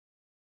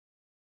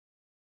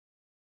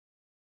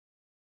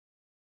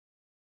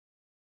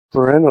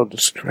Parental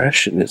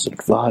discretion is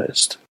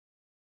advised.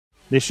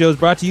 This show is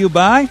brought to you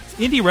by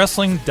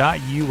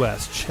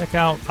IndieWrestling.us. Check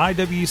out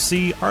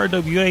IWC,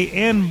 RWA,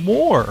 and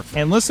more.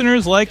 And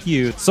listeners like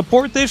you,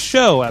 support this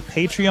show at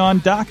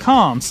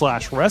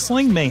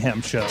Patreon.com/Wrestling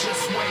Mayhem Show.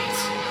 Just wait,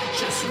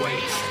 just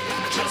wait,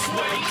 just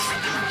wait,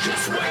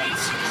 just wait,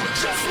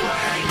 just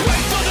wait.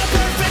 Wait for the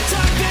perfect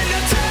time, then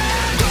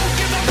attack. Don't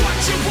give up what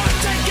you want,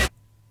 take it.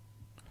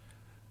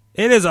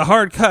 It is a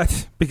hard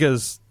cut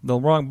because the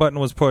wrong button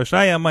was pushed.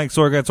 I am Mike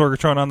Sorg at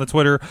Sorgatron on the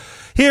Twitter,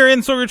 here in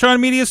Sorgatron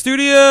Media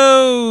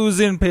Studios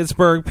in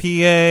Pittsburgh,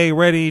 PA,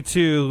 ready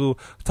to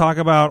talk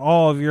about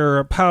all of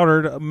your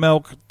powdered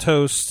milk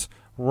toast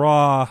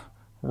raw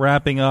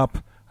wrapping up.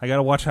 I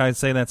gotta watch how I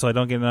say that so I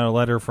don't get another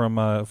letter from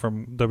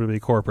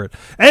WWE corporate.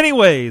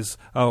 Anyways,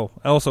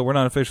 also we're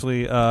not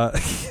officially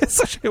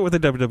associated with the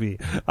WWE.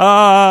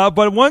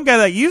 But one guy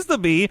that used to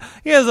be,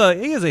 he has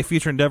a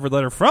future endeavor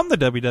letter from the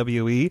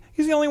WWE.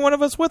 He's the only one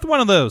of us with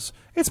one of those.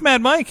 It's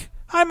Mad Mike.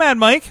 Hi, Mad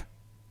Mike.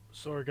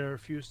 Sorg, I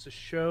refuse to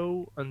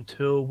show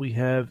until we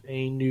have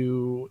a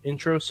new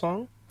intro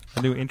song.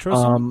 A new intro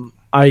song?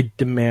 I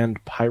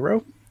demand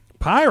pyro.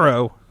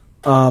 Pyro?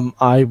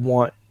 I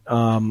want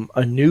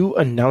a new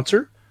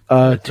announcer.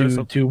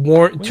 To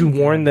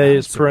warn that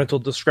his parental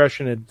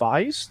discretion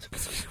advised.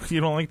 You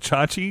don't like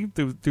Chachi,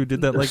 who did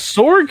that like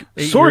Sorg?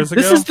 8 years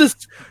ago?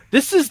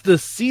 This is the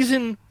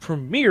season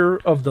premiere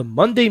of the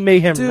Monday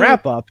Mayhem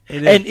wrap up,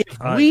 and if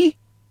we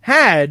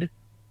had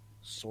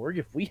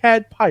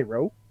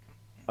Pyro,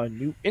 a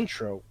new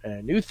intro and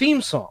a new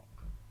theme song,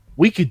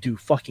 we could do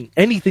fucking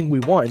anything we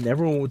want, and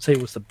everyone would say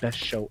it was the best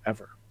show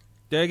ever.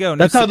 There you go.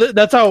 That's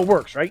how it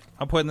works, right?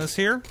 I'm putting this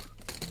here.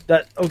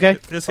 This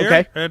here,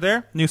 okay, right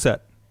there. New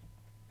set.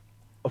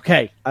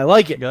 Okay, I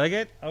like it. You like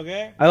it?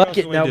 Okay. I like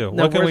it. Now,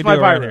 what can we do my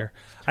right pyro? here?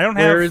 I don't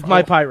have. Where is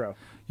my pyro?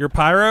 Your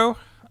pyro?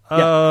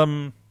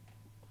 Yeah.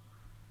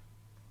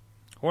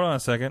 Hold on a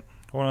second.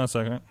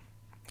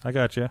 I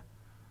got you.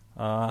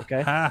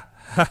 Okay.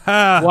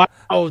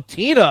 Wow,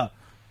 Tina.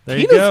 There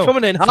you Tina's go.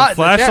 coming in It's hot. a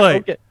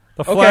flashlight. Okay.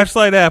 The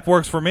flashlight app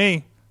works for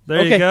me.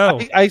 There you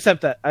go. I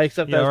accept that. I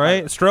accept that. All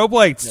right. Strobe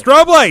lights. Yeah.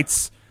 Strobe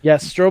lights.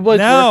 Yes, strobe lights.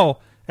 Now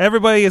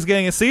everybody is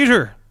getting a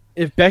seizure.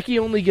 If Becky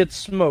only gets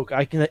smoke,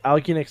 I can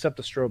accept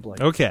the strobe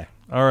light. Okay.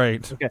 All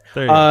right. Okay.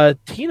 There you go.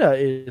 Tina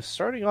is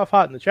starting off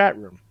hot in the chat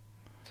room.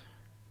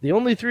 The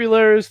only 3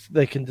 letters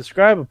that can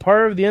describe a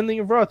part of the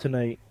ending of Raw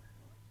tonight: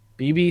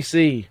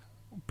 BBC.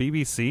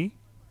 BBC?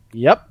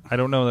 Yep. I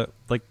don't know that,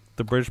 like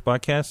the British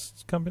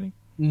Broadcast Company.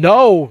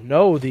 No,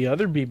 the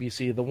other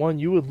BBC, the one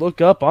you would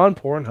look up on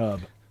Pornhub.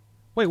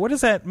 Wait, what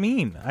does that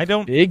mean? I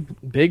don't.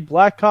 Big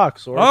black cock.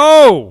 Sorry.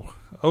 Oh,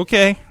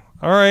 okay,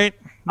 all right.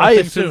 I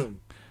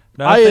assume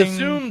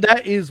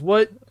that is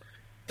what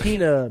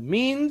Tina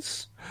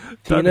means.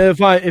 Tina,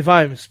 if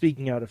I'm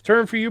speaking out of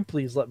turn for you,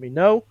 please let me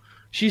know.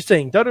 She's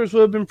saying Dutters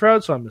would have been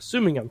proud, so I'm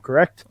assuming I'm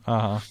correct.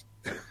 But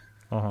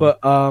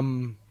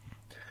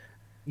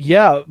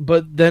yeah,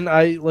 but then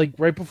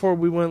right before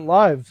we went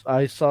live,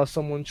 I saw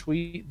someone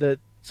tweet that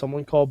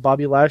someone called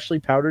Bobby Lashley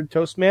Powdered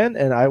Toast Man,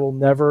 and I will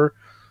never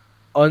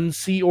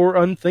unsee or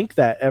unthink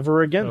that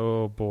ever again.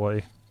 Oh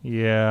boy,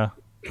 yeah.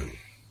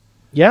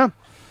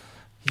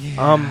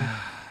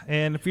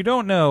 And if you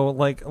don't know,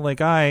 I don't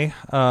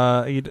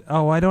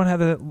have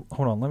that.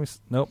 Hold on,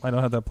 nope, I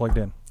don't have that plugged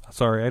in.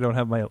 Sorry, I don't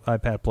have my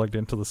iPad plugged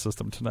into the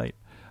system tonight.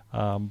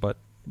 But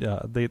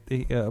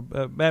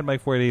Mad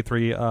Mike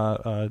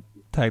 4883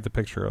 tagged the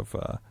picture of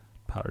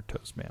Powdered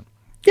Toast Man.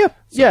 Yeah,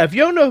 yeah. If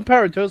you don't know who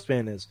Powdered Toast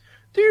Man is,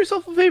 do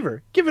yourself a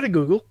favor, give it a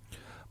Google.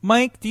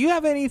 Mike, do you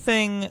have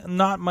anything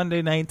not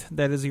Monday night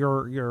that is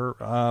your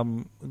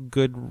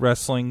good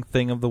wrestling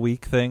thing of the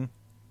week thing?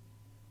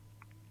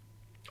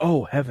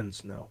 Oh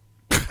heavens, no.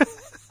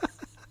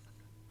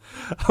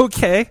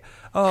 Okay.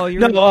 Oh,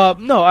 you're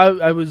no.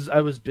 I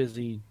was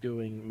busy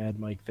doing Mad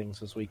Mike things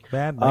this week.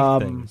 Mad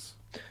Mike things.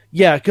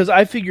 Yeah, because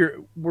I figure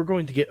we're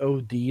going to get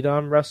OD'd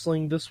on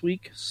wrestling this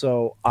week,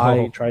 so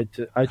I tried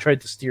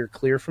to steer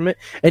clear from it.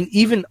 And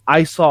even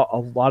I saw a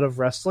lot of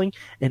wrestling,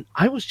 and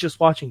I was just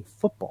watching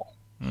football.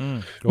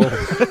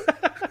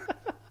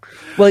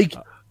 Like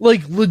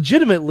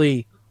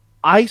legitimately,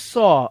 I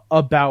saw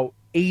about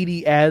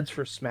 80 ads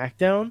for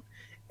SmackDown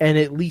and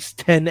at least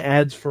 10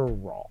 ads for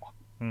Raw.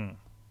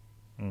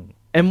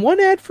 And 1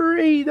 ad for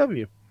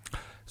AEW.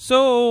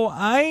 So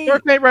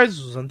Dark Knight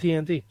Rises was on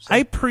TNT. So,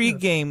 I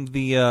pre-gamed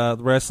the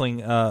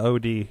wrestling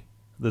OD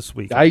this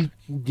week.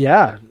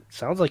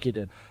 Sounds like you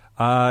did.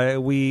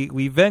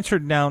 We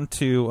ventured down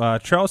to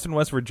Charleston,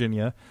 West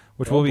Virginia,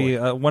 which will be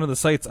one of the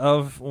sites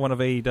of one of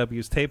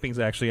AEW's tapings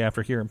actually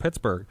after here in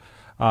Pittsburgh.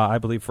 I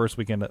believe first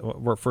week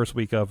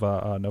of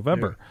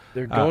November.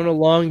 They're going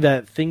along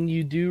that Thing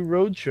You Do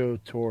roadshow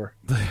tour.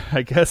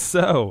 I guess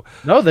so.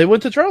 No, they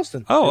went to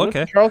Charleston. Oh, they okay.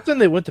 Went to Charleston.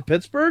 They went to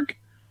Pittsburgh.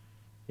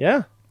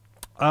 Yeah.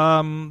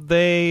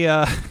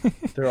 They're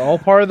all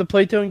part of the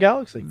Playtone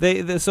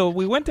Galaxy. So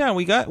we went down.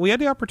 We had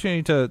the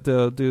opportunity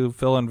to do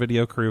fill-in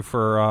video crew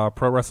for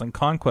Pro Wrestling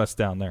Conquest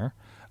down there.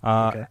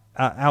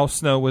 Al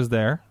Snow was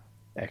there.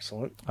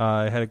 Excellent.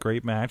 Had a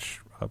great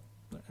match.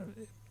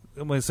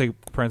 I'm going to say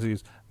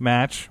parentheses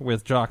match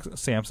with Jock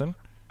Sampson.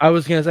 I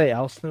was gonna say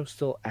Al Snow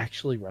still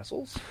actually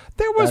wrestles.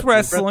 There was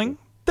wrestling.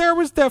 There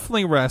was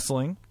definitely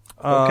wrestling.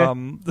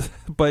 Okay.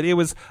 But it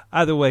was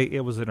either way.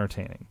 It was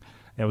entertaining.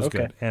 It was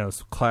good, and it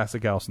was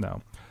classic Al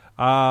Snow.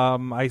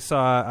 I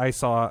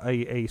saw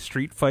a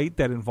street fight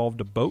that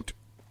involved a boat,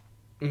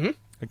 a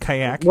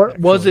kayak.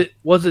 Was it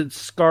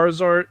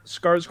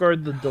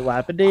Skarsgård the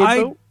dilapidated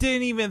I boat?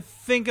 didn't even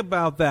think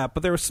about that,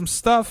 but there was some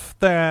stuff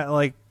that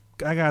like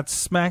I got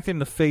smacked in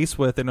the face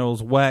with, and it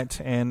was wet,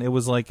 and it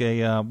was like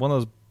a one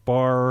of those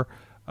bar,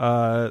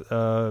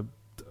 like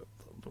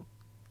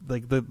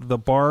the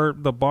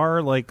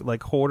bar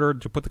like holder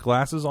to put the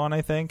glasses on,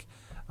 I think.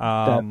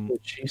 That's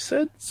what she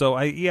said. So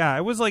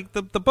it was like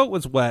the boat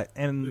was wet,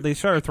 and they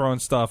started throwing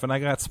stuff, and I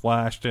got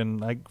splashed,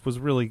 and I was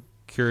really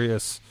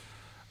curious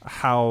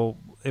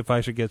if I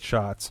should get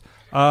shots.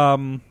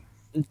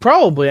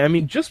 Probably. I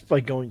mean, just by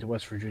going to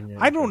West Virginia.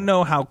 I don't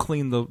know how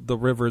clean the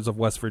rivers of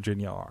West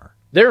Virginia are.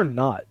 They're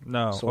not.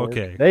 No,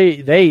 okay.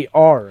 They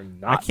are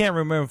not. I can't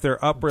remember if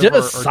they're upriver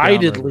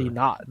Decidedly or downriver.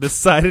 not.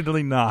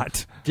 Decidedly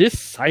not.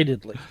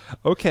 Decidedly.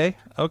 Okay.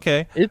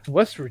 It's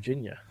West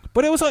Virginia.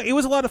 But it was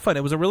a lot of fun.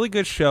 It was a really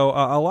good show.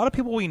 A lot of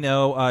people we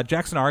know.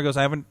 Jackson Argos.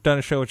 I haven't done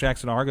a show with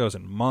Jackson Argos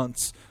in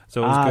months,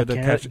 so it was good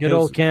to catch. Good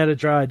old Canada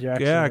Dry,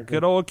 Jackson. Yeah,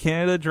 good old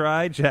Canada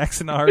Dry,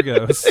 Jackson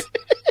Argos.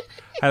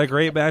 Had a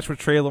great match with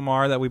Trey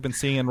Lamar that we've been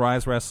seeing in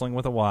Rise Wrestling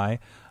with a Y.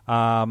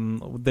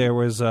 There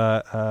was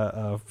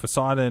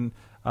Facade and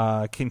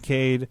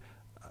Kincaid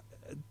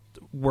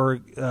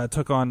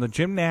took on the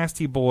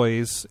Gymnasty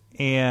Boys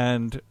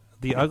and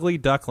the Ugly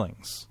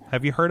Ducklings.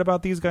 Have you heard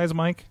about these guys,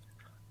 Mike?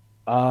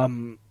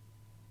 No.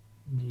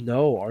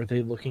 Are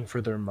they looking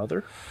for their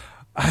mother?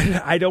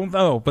 I don't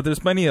know, but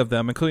there's many of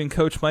them, including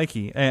Coach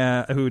Mikey,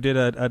 who did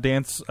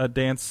a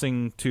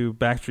dancing to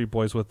Backstreet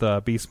Boys with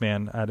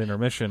Beastman at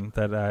intermission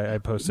that I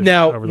posted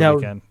over the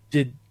weekend.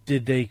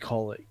 Did they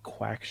call it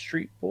Quack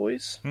Street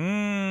Boys?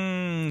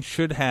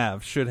 Should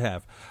have.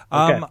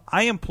 Okay.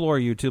 I implore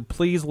you to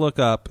please look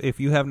up, if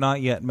you have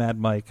not yet, Mad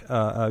Mike.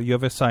 You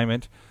have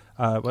assignment.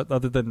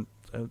 Other than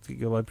give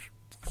you a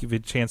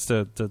chance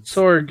to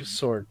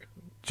Sorg.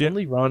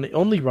 Only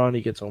Ronnie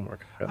gets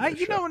homework. No.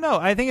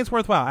 I think it's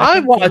worthwhile.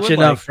 I watch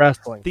enough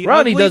wrestling.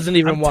 Ronnie doesn't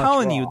even watch. I'm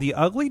telling Raw. you, the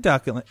Ugly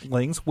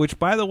Ducklings, which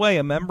by the way,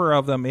 a member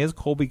of them is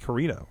Colby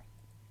Carrito.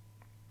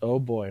 Oh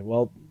boy,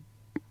 well,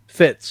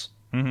 fits.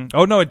 Mm-hmm.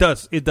 Oh no, it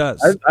does. It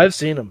does. I've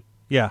seen him.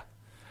 Yeah,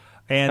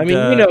 and I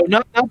mean,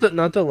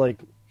 not to like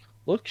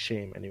look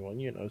shame anyone.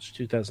 It's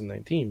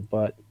 2019,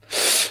 but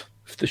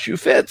if the shoe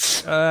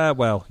fits,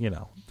 well,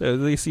 at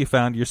least you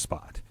found your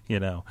spot.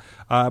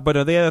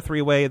 But they had a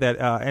three-way that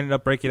ended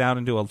up breaking out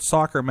into a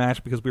soccer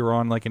match because we were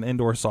on like an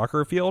indoor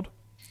soccer field,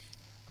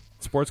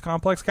 sports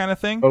complex kind of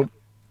thing.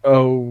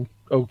 Oh,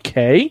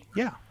 okay.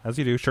 Yeah, as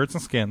you do, shirts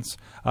and skins.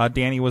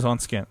 Danny was on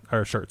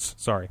shirts.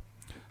 Sorry.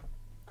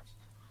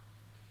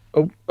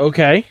 Oh,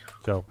 okay.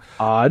 So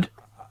odd.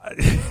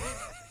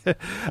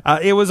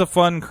 It was a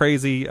fun,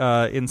 crazy,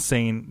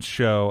 insane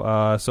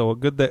show. So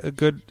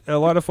a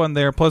lot of fun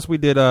there. Plus, we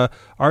did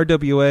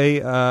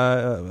RWA.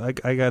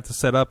 I got to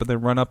set up and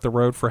then run up the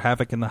road for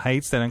Havoc in the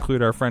Heights. That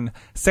include our friend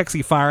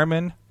Sexy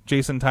Fireman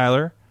Jason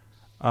Tyler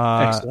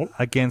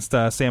against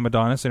Sam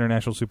Adonis,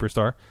 international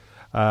superstar,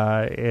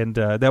 and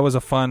that was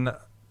a fun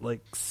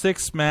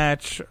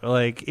 6-match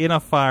in a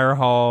fire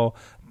hall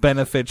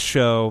benefit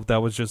show.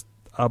 That was just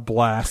a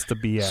blast to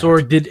be at. So,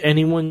 did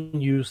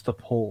anyone use the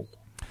pole?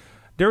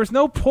 There was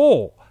no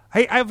pole.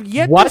 I've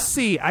yet to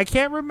see. I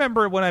can't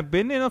remember when I've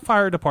been in a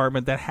fire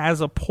department that has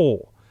a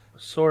pole.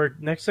 Sorg,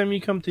 next time you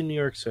come to New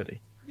York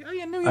City.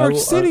 Yeah, New York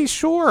City,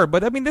 sure,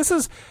 but I mean, this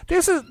is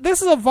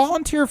a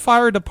volunteer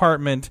fire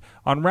department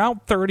on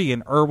Route 30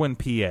 in Irwin,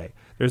 PA.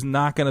 There's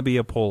not going to be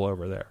a pole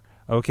over there.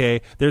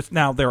 Okay,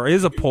 there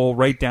is a pole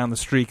right down the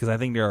street because I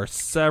think there are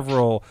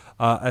several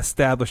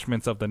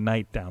establishments of the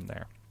night down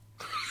there.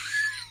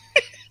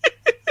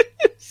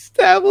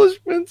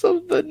 Establishments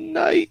of the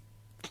night.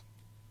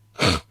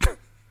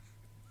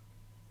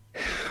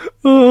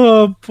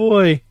 Oh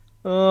boy!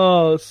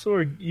 Oh,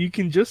 Sorg, you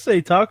can just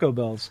say Taco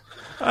Bells.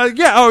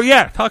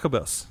 Taco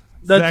Bells.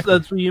 That's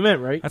what you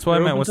meant, right? That's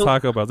what I meant was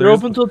Taco Bell. They're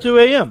open till 2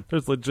 a.m.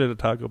 There's legit a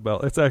Taco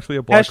Bell. It's actually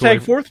a block Hashtag away.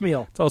 Fourth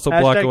Meal. It's also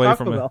block away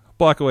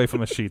from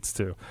the sheets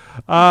too.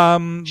 But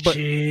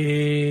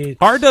Jeez.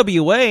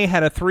 RWA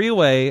had a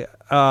three-way.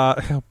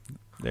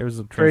 There's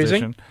a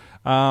transition.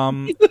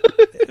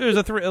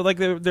 There's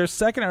their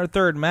second or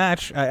third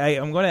match.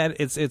 I'm going to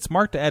edit. It's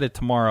marked to edit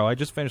tomorrow. I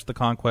just finished the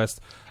Conquest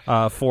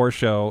 4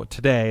 show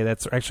today.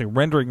 That's actually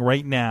rendering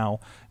right now.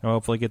 I'll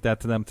hopefully get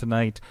that to them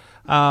tonight.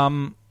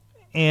 And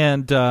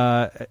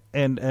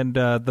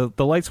the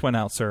lights went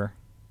out, sir.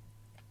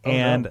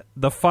 And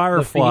the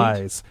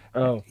Fireflies.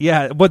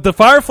 But the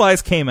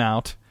Fireflies came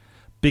out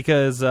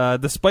because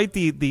despite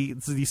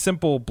the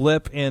simple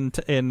blip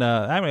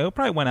it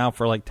probably went out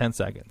for like 10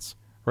 seconds.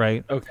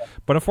 Right. Okay.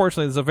 But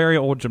unfortunately, it's a very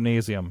old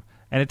gymnasium,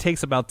 and it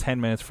takes about 10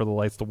 minutes for the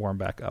lights to warm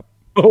back up.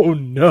 Oh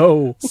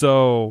no!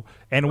 So,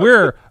 and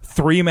we're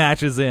 3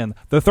 matches in.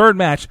 The third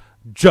match,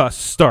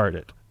 just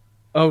started.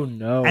 Oh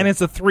no! And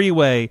it's a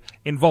 3-way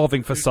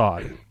involving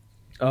Facade.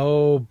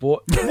 Oh boy!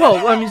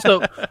 Well, I mean,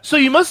 so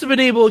you must have been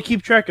able to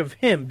keep track of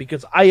him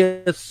because I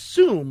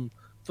assume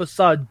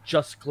Facade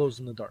just glows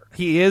in the dark.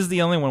 He is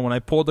the only one. When I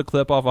pulled the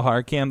clip off of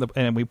Hardcam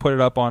and we put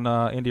it up on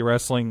Indie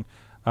Wrestling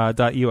 .us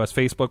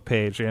Facebook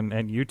page and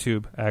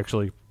YouTube,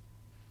 actually.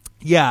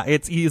 Yeah,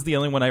 he's the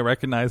only one I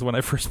recognized when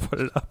I first put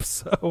it up.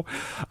 So,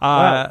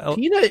 wow.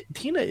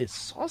 Tina is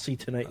saucy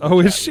tonight. Oh,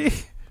 is she?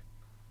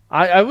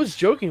 I was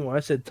joking when I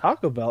said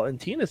Taco Bell,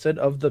 and Tina said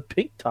of the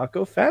pink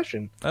taco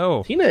fashion.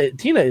 Oh,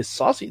 Tina is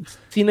saucy.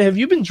 Tina, have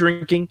you been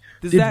drinking?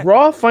 Did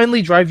Raw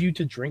finally drive you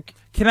to drink?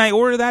 Can I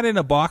order that in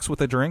a box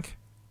with a drink?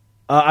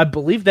 I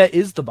believe that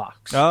is the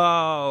box.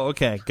 Oh,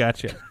 okay,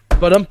 gotcha.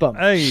 But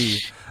Hey.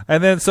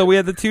 And then so we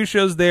had the 2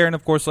 shows there, and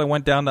of course I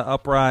went down to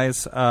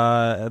Uprise,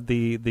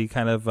 the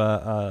kind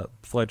of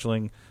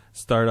fledgling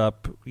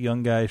startup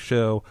young guy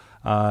show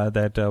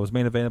that was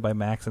main evented by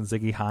Max and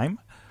Ziggy Heim.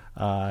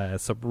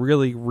 Some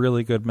really,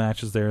 really good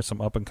matches there.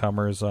 Some up and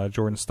comers.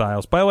 Jordan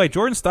Styles. By the way,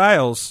 Jordan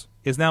Styles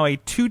is now a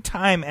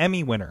 2-time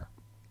Emmy winner.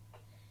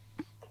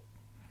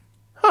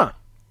 Huh?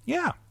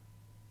 Yeah.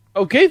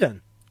 Okay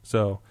then.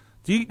 So.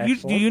 Do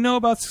you know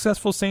about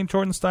successful St.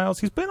 Jordan Styles?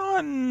 He's been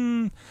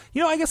on,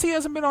 I guess he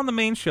hasn't been on the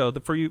main show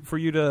for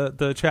you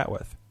to chat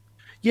with.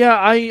 Yeah,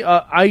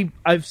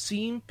 I've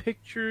seen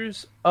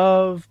pictures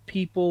of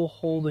people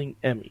holding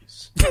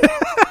Emmys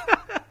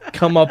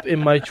come up in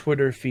my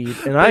Twitter feed,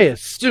 and I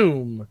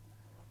assume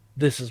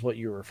this is what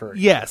you're referring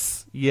to.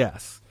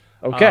 Yes.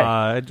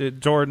 Okay.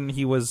 Jordan,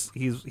 he was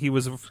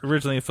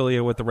originally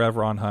affiliated with the Rev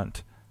Ron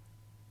Hunt.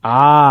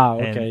 Ah,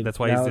 okay. And that's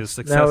why he's the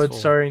successful. Now it's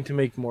starting to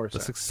make more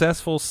sense. The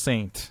successful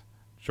Saint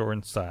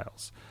Jordan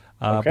Styles.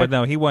 Okay. But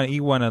no,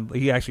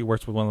 he actually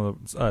works with one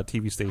of the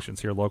TV stations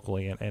here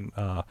locally, and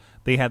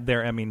they had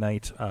their Emmy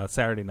night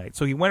Saturday night.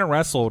 So he went and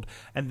wrestled,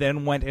 and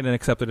then went in and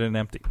accepted an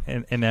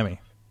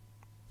Emmy.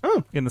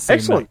 Oh, in the same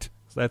excellent.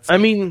 night. So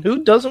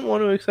who doesn't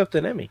want to accept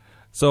an Emmy?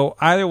 So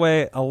either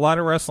way, a lot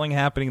of wrestling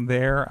happening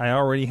there. I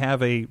already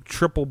have a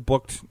triple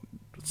booked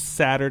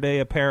Saturday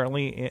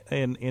apparently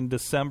in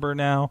December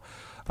now.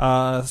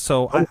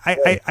 So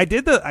okay. I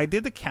did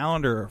the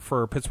calendar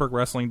for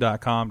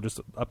PittsburghWrestling.com,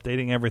 just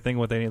updating everything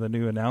with any of the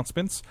new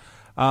announcements.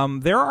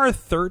 There are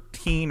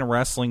 13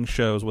 wrestling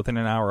shows within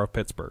an hour of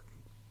Pittsburgh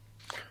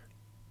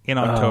in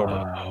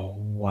October. Oh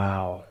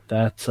wow,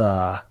 that's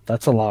a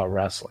lot of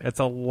wrestling. It's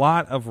a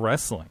lot of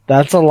wrestling.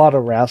 That's a lot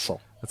of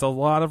wrestle. It's a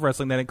lot of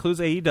wrestling. That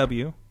includes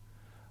AEW.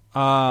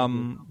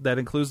 That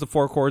includes the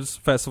Four Chords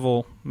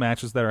Festival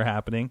matches that are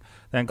happening.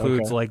 That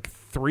includes like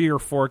 3 or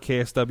 4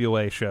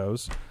 KSWA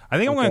shows. I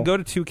think I'm going to go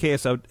to 2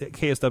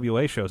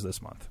 KSWA shows this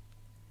month.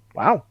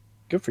 Wow,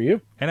 good for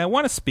you. And I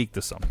want to speak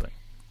to something,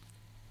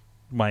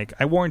 Mike.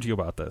 I warned you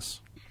about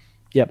this.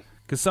 Yep.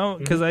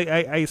 Because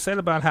I said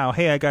about how,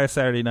 hey, I got a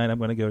Saturday night, I'm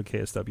going to go to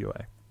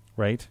KSWA,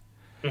 right?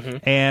 Mm-hmm.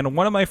 And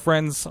one of my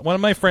friends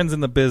in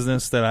the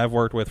business that I've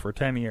worked with for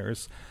 10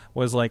 years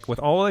was like, with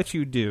all that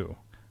you do,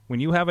 when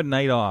you have a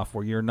night off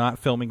where you're not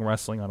filming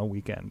wrestling on a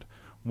weekend,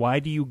 why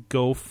do you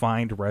go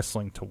find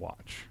wrestling to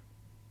watch?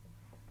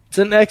 It's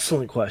an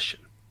excellent question.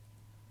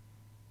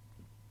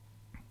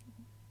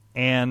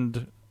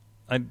 And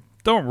I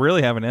don't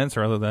really have an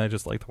answer other than I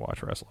just like to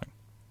watch wrestling.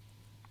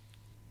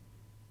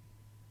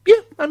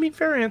 Yeah,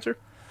 fair answer.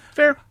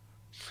 Fair.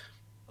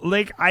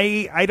 Like,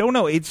 I don't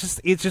know.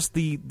 It's just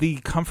the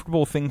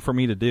comfortable thing for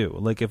me to do.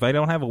 Like, if I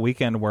don't have a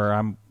weekend where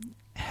I'm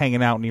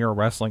hanging out near a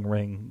wrestling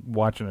ring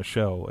watching a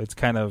show, it's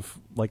kind of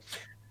like...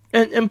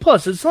 And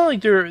plus, it's not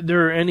like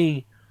there are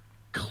any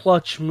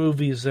clutch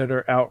movies that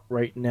are out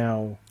right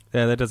now.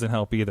 Yeah, that doesn't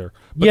help either.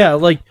 But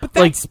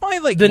that's my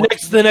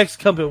the next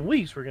couple of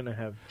weeks we're gonna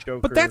have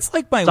Joker. But that's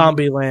like my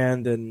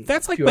Zombieland and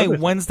that's like my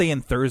Wednesday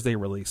and Thursday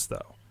release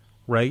though,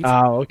 right?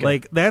 Oh, okay.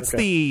 Like that's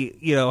the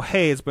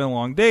hey, it's been a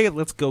long day.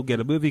 Let's go get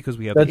a movie because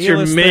we have. That's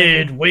your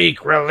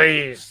midweek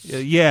release.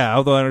 Yeah,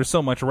 although there's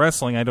so much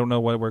wrestling, I don't know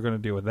what we're gonna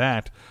do with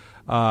that.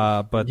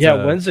 But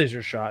Wednesdays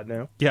are shot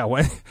now. Yeah,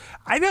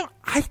 I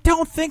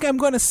don't think I'm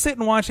going to sit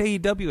and watch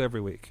AEW every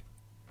week.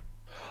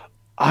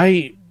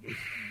 I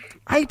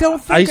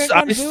don't think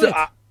I'm going to do it.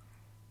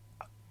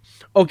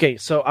 Okay,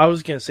 so I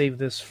was going to save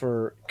this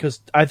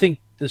because I think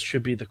this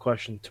should be the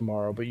question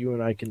tomorrow, but you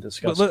and I can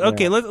discuss.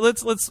 Okay,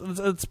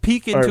 let's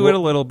peek into it a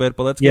little bit,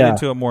 but let's get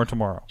into it more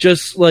tomorrow.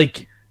 Just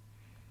like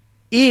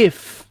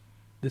if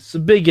this is a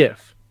big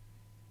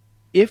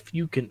if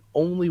you can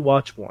only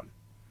watch one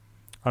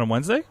on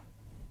Wednesday.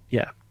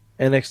 Yeah,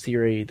 NXT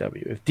or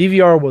AEW. If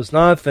DVR was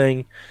not a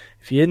thing,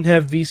 if you didn't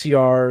have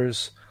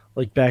VCRs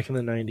like back in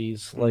the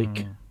 90s,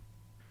 like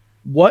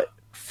what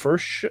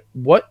first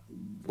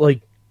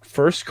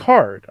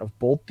card of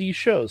both these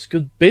shows?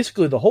 Because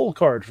basically the whole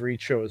card for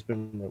each show has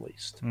been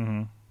released.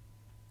 Mm-hmm.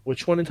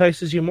 Which one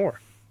entices you more?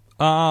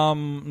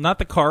 Not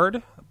the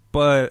card,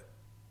 but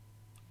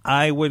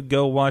I would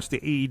go watch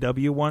the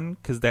AEW one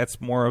because that's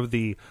more of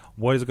the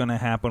what is going to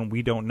happen.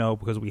 We don't know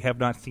because we have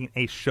not seen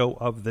a show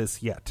of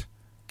this yet.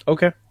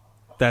 Okay.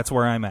 That's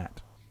where I'm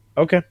at.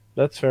 Okay,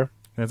 that's fair.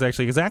 That's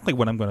actually exactly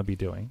what I'm going to be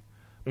doing.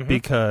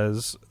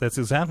 because that's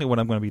exactly what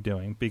I'm going to be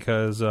doing.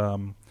 Because I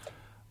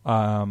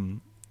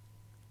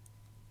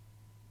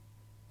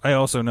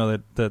also know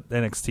that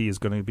NXT is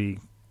going to be,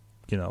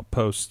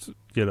 post,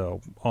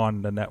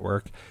 on the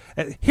network.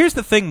 Here's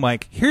the thing,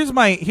 Mike. Here's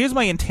my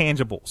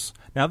intangibles.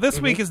 Now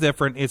this week is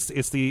different.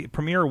 It's the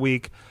premiere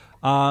week.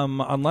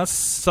 Unless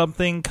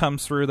something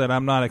comes through that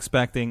I'm not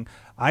expecting,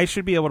 I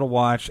should be able to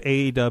watch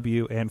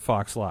AEW and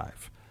Fox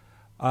Live.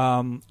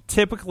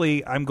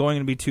 Typically, I'm going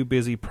to be too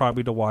busy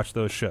probably to watch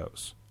those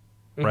shows,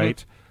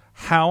 right?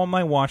 How am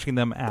I watching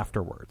them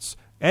afterwards?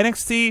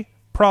 NXT,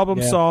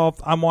 problem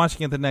solved. I'm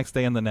watching it the next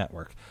day on the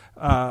network.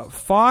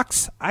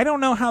 Fox, I don't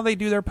know how they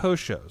do their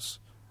post shows.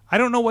 I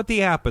don't know what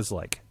the app is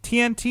like.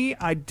 TNT,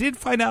 I did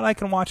find out I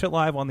can watch it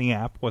live on the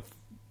app with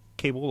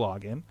cable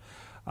login.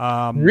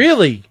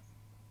 Really?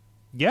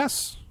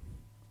 Yes.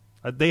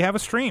 They have a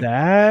stream.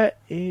 That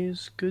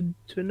is good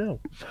to know.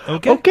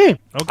 Okay.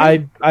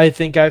 I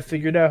think I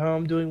figured out how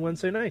I'm doing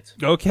Wednesday nights.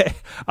 Okay.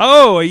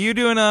 Oh, are you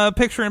doing a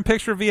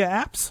picture-in-picture via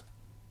apps?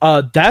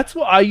 That's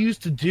what I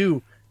used to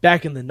do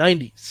back in the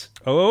 90s.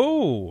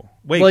 Oh.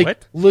 Wait,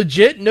 what?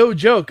 Legit, no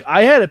joke.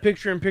 I had a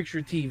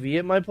picture-in-picture TV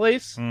at my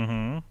place,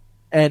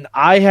 and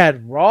I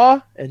had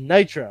Raw and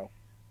Nitro.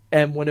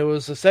 And when it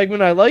was a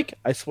segment I like,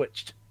 I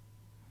switched.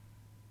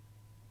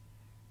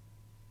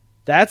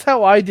 That's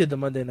how I did the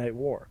Monday Night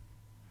War.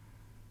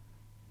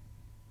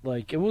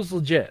 It was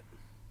legit.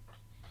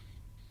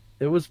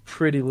 It was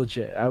pretty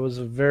legit. I was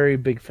a very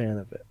big fan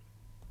of it.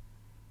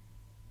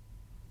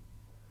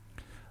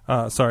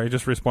 Sorry,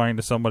 just responding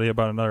to somebody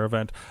about another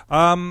event.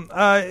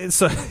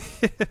 It's a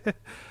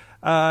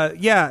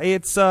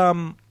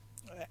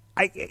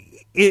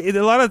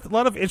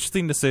lot of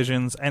interesting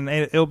decisions, and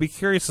it'll be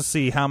curious to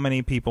see how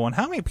many people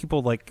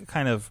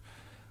kind of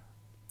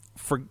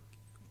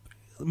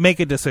make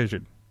a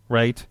decision,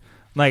 right?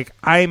 Like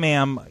I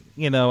am,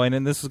 and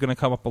then this is going to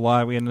come up a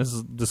lot. And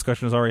this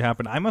discussion has already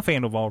happened. I'm a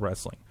fan of all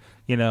wrestling.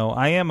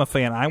 I am a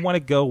fan. I want to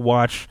go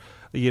watch,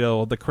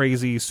 the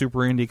crazy super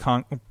indie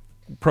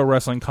Pro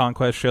Wrestling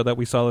Conquest show that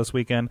we saw this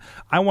weekend.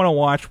 I want to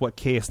watch what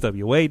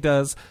KSWA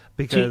does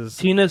because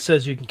Tina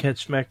says you can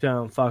catch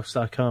SmackDown on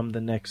Fox.com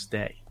the next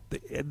day.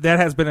 That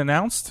has been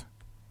announced.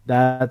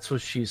 That's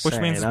what she's saying.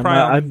 Which means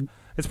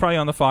it's probably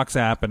on the Fox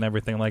app and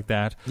everything like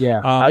that.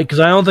 Yeah, because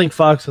I don't think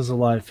Fox has a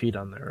live feed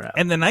on their app.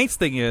 And the nice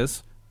thing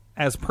is,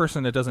 as a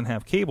person that doesn't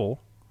have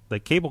cable,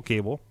 like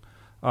cable,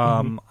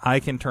 I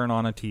can turn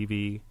on a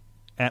TV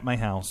at my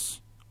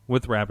house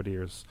with rabbit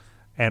ears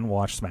and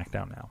watch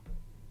SmackDown now.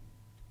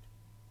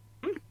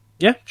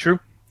 Yeah, true.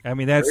 I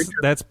mean, that's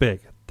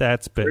big.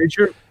 That's big. Very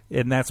true.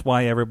 And that's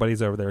why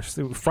everybody's over there.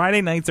 So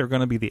Friday nights are going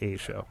to be the A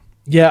show.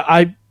 Yeah,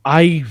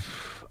 I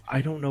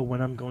don't know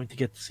when I'm going to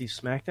get to see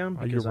SmackDown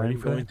because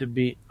I'm going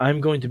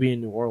to be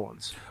in New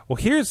Orleans. Well,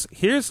 here's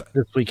this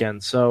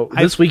weekend. So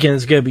this weekend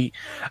is going to be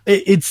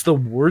it's the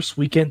worst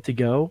weekend to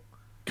go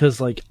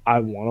because I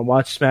want to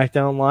watch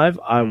SmackDown live.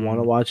 I want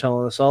to watch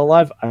Hell in a Cell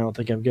live. I don't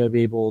think I'm going to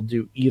be able to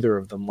do either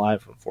of them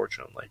live,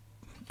 unfortunately.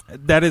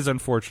 That is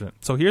unfortunate.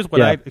 So here's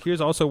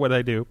also what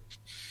I do.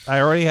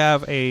 I already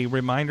have a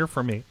reminder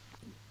for me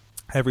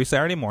every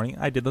Saturday morning.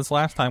 I did this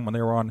last time when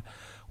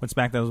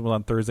SmackDown was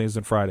on Thursdays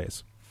and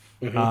Fridays.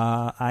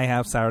 I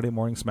have Saturday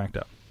morning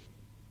SmackDown.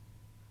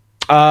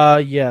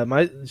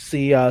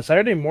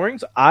 Saturday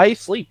mornings I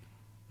sleep.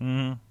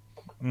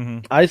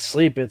 I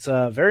sleep. It's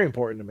very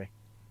important to me.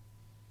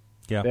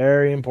 Yeah,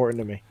 very important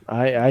to me.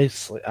 I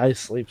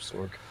sleep,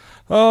 Sorg.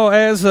 Oh,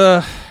 as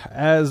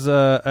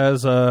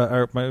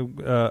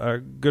our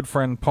good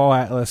friend Paul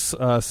Atlas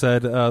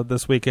said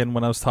this weekend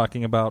when I was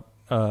talking about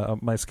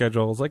my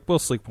schedule, I was like, we'll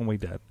sleep when we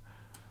dead.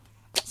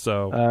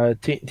 So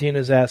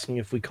Tina's asking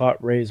if we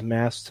caught Ray's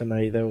mask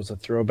tonight. That was a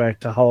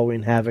throwback to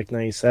Halloween Havoc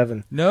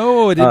 97.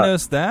 No, I didn't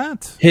notice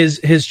that.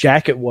 His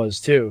jacket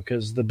was too,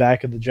 because the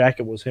back of the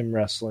jacket was him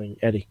wrestling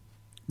Eddie.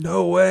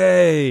 No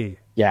way.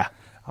 Yeah,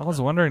 I was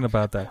wondering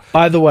about that.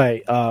 By the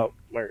way,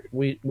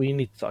 we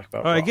need to talk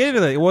about. I get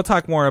it. We'll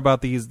talk more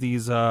about these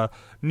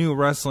new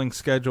wrestling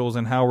schedules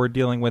and how we're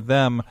dealing with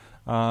them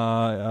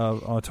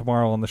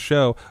tomorrow on the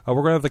show. We're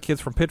going to have the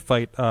kids from Pit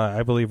Fight.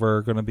 I believe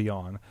are going to be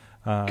on.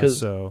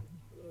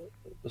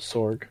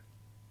 Sorg.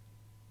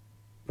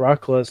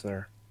 Brock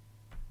Lesnar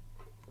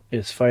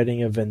is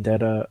fighting a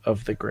vendetta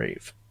of the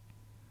grave.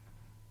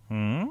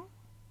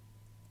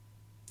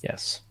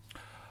 Yes.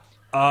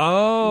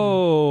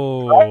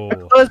 Oh.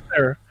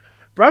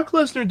 Brock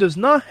Lesnar does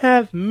not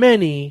have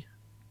many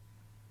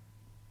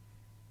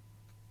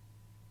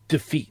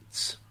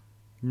defeats.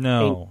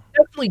 No. He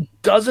definitely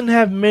doesn't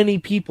have many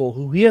people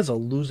who he has a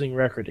losing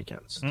record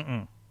against.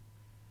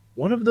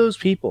 One of those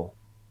people,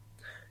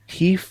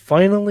 he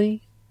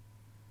finally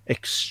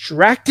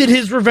extracted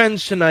his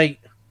revenge tonight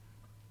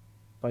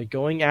by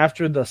going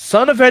after the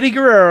son of Eddie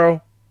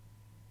Guerrero,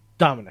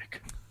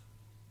 Dominic.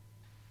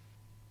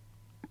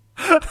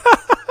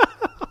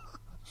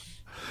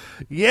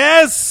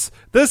 Yes!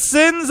 The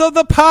sins of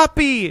the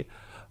poppy!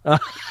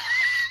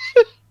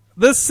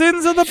 The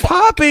sins of the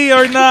poppy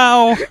are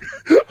now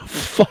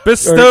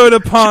bestowed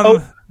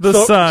upon the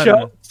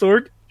son.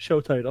 Sorg, Show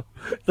title.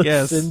 The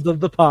Yes. Sins of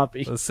the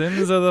Poppy. The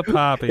Sins of the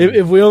Poppy.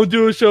 If we don't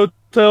do a show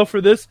title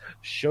for this,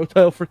 show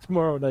title for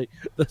tomorrow night.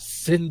 The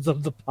Sins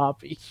of the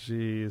Poppy.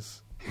 Jeez.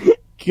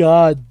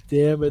 God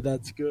damn it,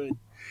 that's good.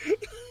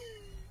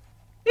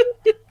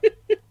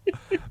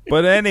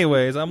 But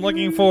anyways, I'm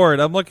looking forward.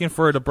 To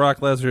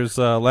Brock Lesnar's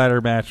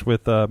ladder match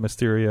with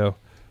Mysterio.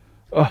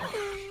 Oh.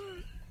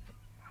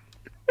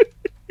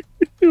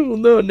 Oh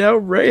no, now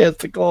Ray has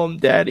to call him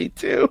Daddy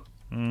too.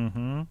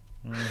 Mm-hmm.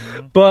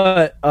 Mm-hmm.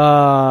 But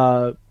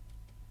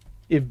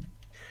if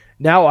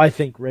now I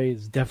think Ray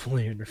is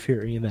definitely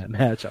interfering in that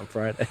match on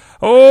Friday.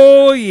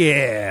 Oh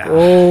yeah.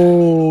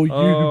 Oh, you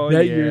Oh,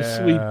 bet yeah. your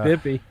sweet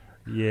Bippy.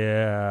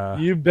 Yeah.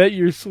 You bet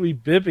your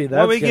sweet Bippy. That's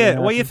What we get?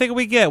 happen. What do you think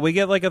we get? We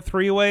get like a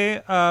 3-way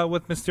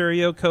with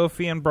Mysterio,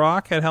 Kofi, and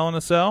Brock at Hell in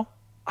a Cell?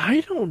 I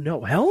don't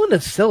know. Hell in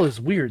a Cell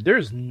is weird.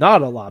 There's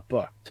not a lot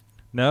booked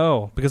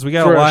No, because we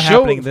got a lot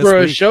happening this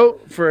week.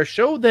 For a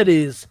show that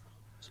is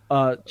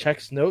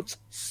checks notes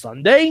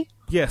Sunday.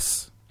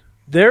 Yes.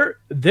 There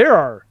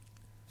are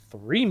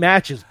 3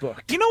 matches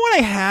booked You know what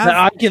I have?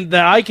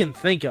 that I can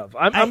think of.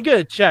 I'm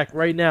gonna check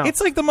right now.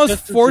 It's like the most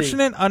just to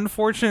fortunate,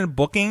 unfortunate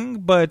booking,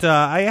 but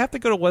I have to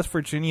go to West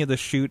Virginia to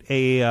shoot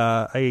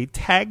a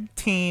tag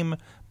team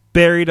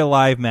buried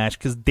alive match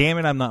because damn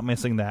it, I'm not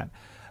missing that.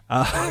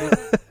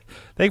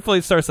 Thankfully,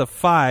 it starts at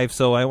 5,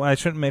 so I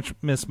shouldn't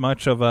miss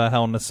much of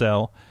Hell in a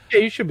Cell. Yeah,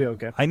 you should be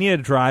okay. I need a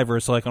driver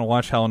so I can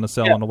watch Hell in a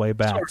Cell Yeah, on the way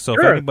back. So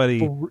if there are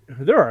anybody,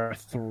 there are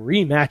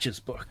 3 matches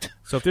booked.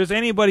 so if there's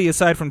anybody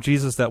aside from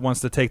Jesus that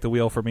wants to take the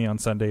wheel for me on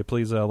Sunday,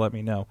 please let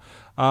me know.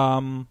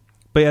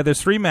 But yeah,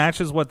 there's 3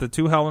 matches. What, the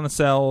 2 Hell in a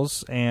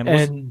Cells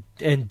And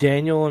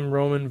Daniel and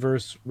Roman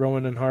versus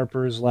Rowan and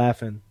Harper is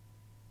laughing.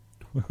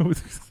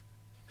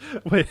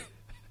 Wait.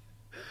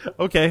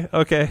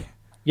 Okay.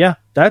 Yeah,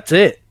 that's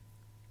it.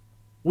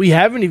 We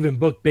haven't even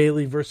booked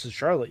Bailey versus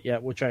Charlotte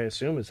yet, which I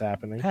assume is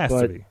happening. Has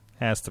to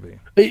be.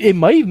 It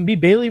might even be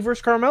Bailey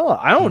versus Carmella.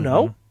 I don't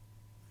know.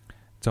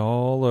 It's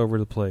all over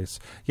the place.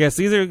 Yes,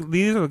 these are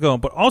going.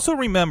 But also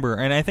remember,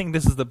 and I think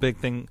this is the big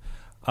thing.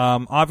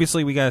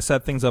 Obviously, we got to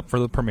set things up for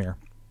the premiere.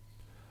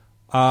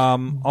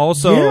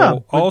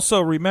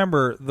 Also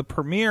remember the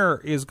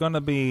premiere is going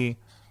to be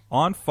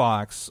on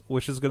Fox,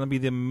 which is going to be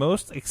the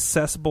most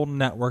accessible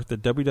network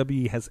that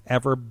WWE has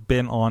ever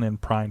been on in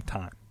prime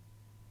time.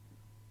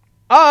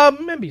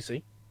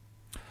 NBC.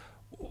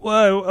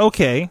 Well,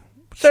 okay.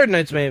 Saturday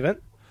night's main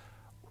event.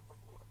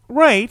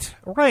 Right,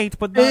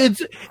 but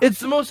It's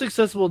the most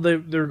accessible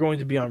they're going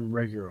to be on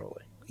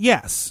regularly.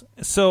 yes.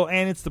 So,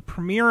 and it's the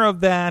premiere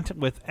of that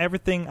with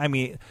everything. I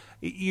mean,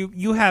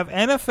 you have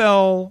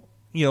NFL.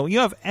 You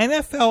have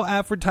NFL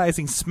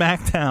advertising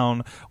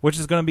SmackDown, which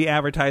is going to be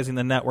advertising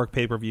the network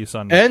pay-per-view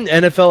Sunday. And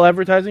NFL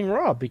advertising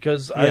Raw,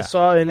 because I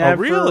saw an ad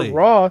for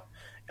Raw.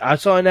 I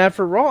saw an ad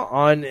for Raw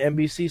on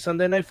NBC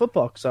Sunday Night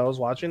Football because I was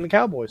watching the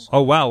Cowboys.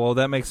 Oh, wow. Well,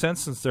 that makes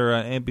sense since they're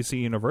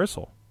NBC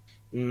Universal.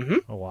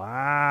 Mm-hmm.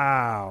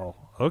 Wow.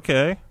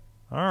 Okay.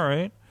 All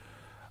right.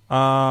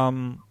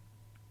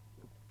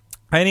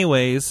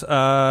 Anyways,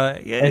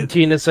 And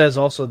Tina says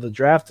also the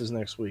draft is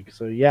next week.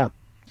 So, yeah.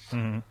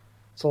 Mm-hmm.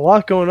 It's a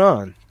lot going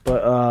on.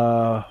 But,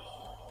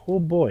 oh,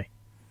 boy.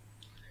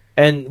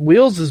 And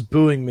Wheels is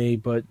booing me,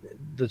 but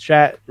the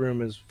chat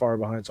room is far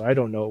behind, so I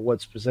don't know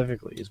what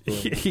specifically is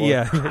booing me for.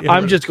 Yeah.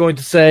 I'm just going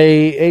to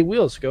say, hey,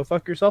 Wheels, go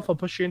fuck yourself. I'll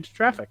push you into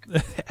traffic.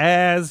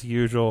 As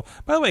usual.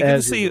 By the way, good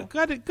As to see you.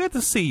 usual. Good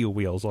to see you,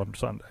 Wheels, on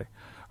Sunday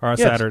or on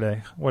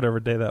Saturday, whatever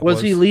day that was.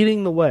 Was he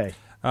leading the way?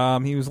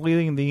 He was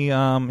leading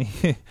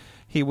the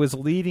he was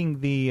leading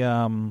the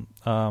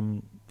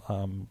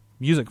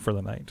music for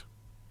the night.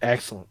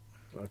 Excellent.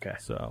 Okay.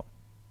 So,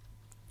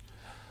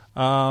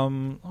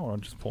 I'm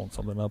just pulling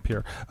something up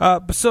here.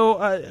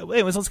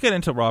 Anyways, let's get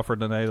into Raw for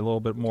tonight a little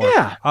bit more.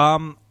 Yeah.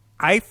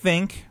 I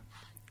think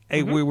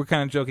we were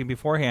kind of joking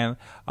beforehand.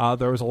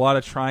 There was a lot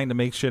of trying to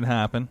make shit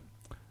happen,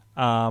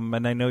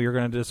 and I know you're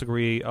going to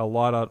disagree a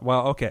lot.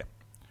 Okay.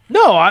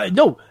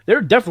 No,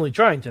 they're definitely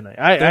trying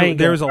tonight.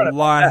 There's a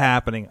lot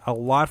happening, a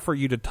lot for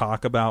you to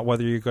talk about,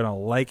 whether you're going to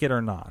like it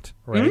or not,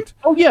 right? Mm-hmm.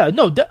 Oh yeah,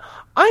 no,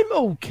 I'm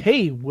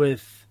okay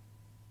with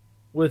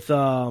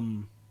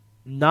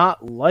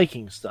not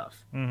liking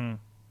stuff,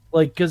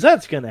 because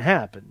that's gonna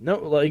happen. No,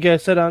 like I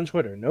said on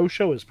Twitter, no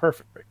show is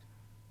perfect.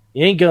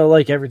 You ain't gonna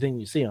like everything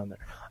you see on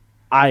there.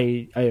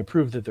 I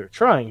approve that they're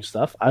trying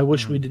stuff. I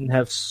wish we didn't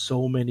have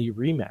so many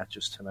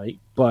rematches tonight,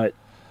 but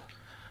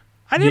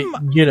I didn't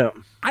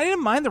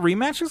mind the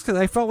rematches because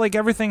I felt like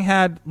everything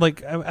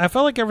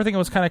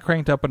was kind of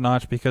cranked up a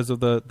notch because of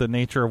the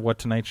nature of what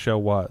tonight's show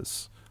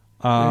was.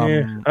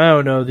 I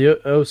don't know.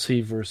 The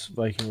OC versus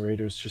Viking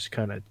Raiders just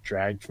kind of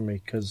dragged for me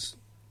because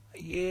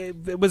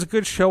it was a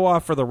good show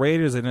off for the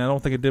Raiders, and I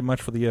don't think it did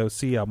much for the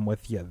OC. I'm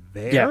with you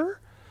there.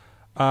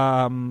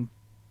 Yeah.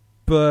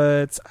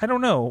 But I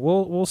don't know.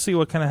 We'll see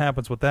what kind of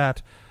happens with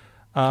that.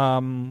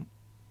 But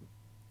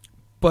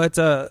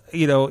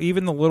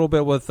even the little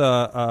bit with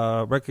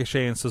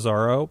Ricochet and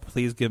Cesaro,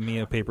 please give me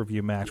a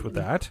pay-per-view match with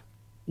that.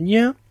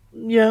 Yeah.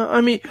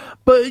 I mean,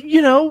 but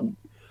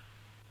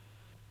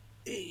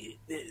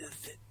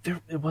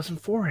it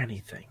wasn't for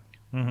anything.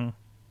 Mm-hmm.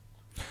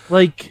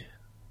 Like,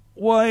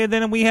 well, and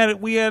then we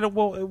had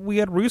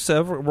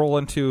Rusev roll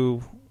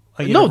into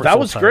a no, Universal that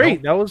was title.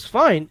 great. That was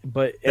fine,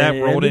 but That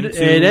rolled ended,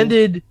 into- it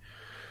ended.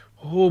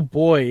 Oh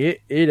boy,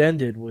 it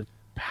ended with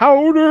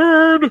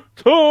powdered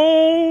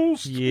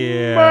toast.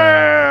 Yeah.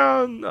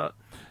 Man.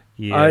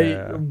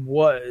 Yeah.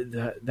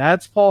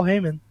 That's Paul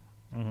Heyman.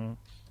 Mhm.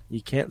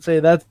 You can't say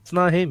that's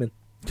not Heyman.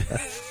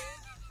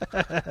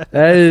 That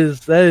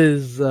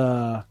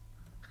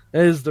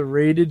is the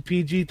rated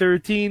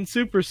PG-13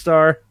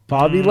 superstar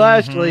Bobby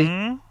Lashley.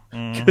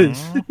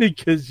 Mm-hmm.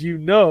 Because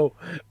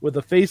with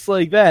a face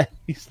like that,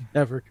 he's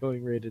never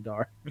going rated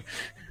R.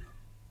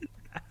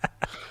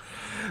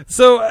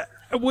 So,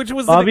 which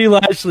was Bobby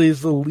Lashley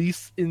is the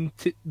least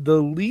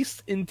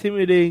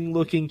intimidating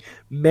looking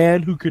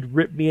man who could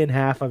rip me in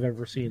half I've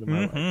ever seen in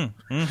my life.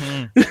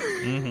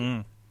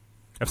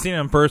 I've seen him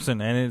in person,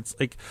 and it's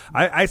like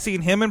I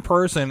seen him in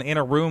person in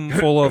a room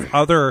full of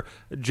other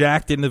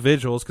jacked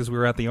individuals because we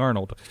were at the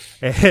Arnold,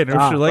 and it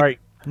was like, right.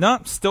 no,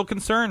 still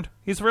concerned.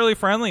 He's really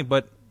friendly,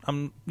 but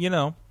Oh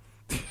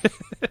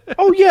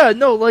yeah,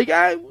 no, like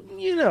and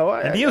he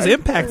was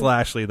Impact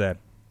Lashley then.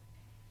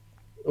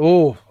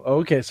 Oh,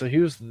 okay, so he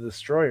was the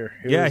destroyer.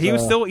 He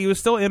was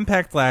still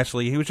Impact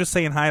Lashley. He was just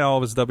saying hi to all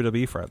of his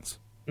WWE friends.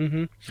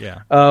 Mm-hmm.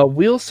 Yeah.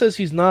 Wheel says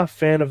he's not a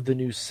fan of the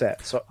new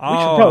set, so we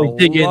should probably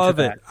dig into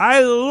that.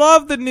 I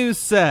love the new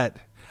set.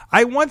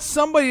 I want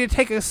somebody to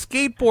take a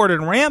skateboard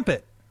and ramp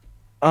it.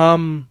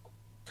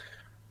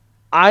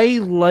 I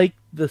like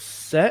the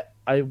set.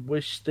 I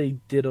wish they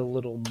did a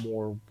little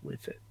more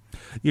with it.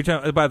 You're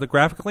talking about the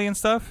graphically and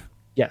stuff?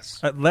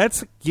 Yes.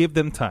 Let's give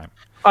them time.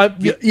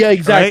 Yeah,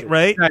 exactly.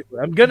 Right? Exactly.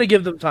 I'm gonna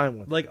give them time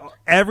with it. Like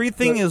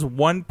everything is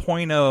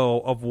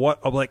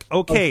 1.0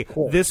 okay, Of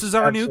course. this is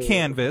our Absolutely. new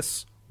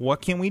canvas.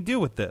 What can we do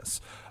with this?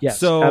 Yes,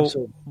 so,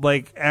 absolutely.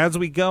 like, as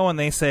we go and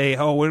they say,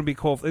 oh, wouldn't it be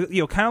cool? Kind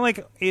of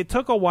like it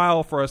took a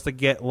while for us to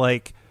get,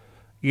 like,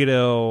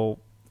 the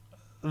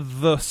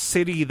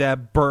city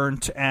that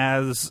burnt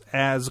as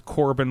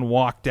Corbin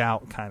walked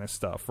out kind of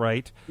stuff,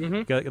 right?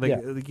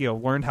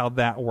 Mm-hmm. Learned how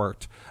that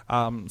worked.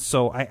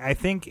 So I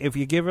think if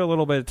you give it a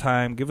little bit of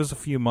time, give us a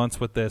few months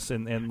with this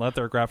and let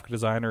their graphic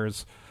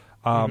designers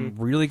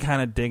really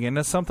kind of dig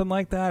into something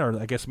like that, or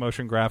I guess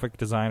motion graphic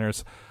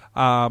designers.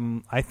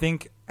 I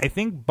think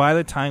by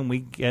the time we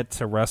get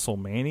to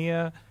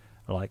WrestleMania,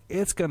 like,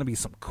 it's going to be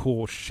some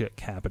cool shit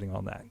happening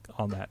on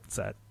that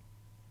set.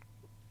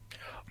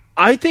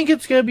 I think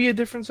it's going to be a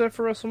different set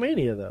for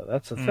WrestleMania, though.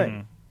 That's the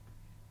thing.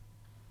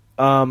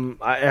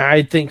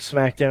 I think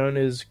SmackDown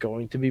is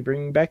going to be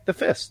bringing back the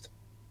Fist.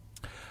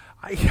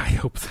 I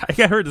hope so. I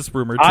heard this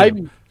rumor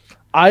too.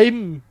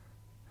 I'm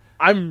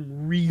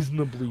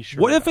reasonably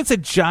sure. What if it's a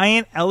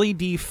giant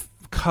LED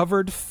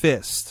covered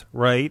fist,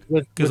 right?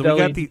 Because we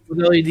got the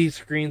LED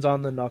screens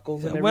on the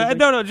knuckles and everything?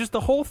 No, just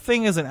the whole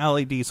thing is an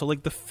LED. So,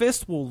 like, the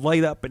fist will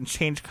light up and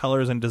change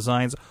colors and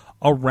designs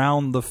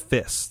around the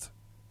fist.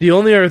 The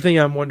only other thing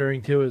I'm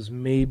wondering, too, is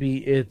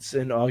maybe it's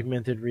an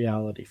augmented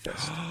reality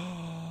fist.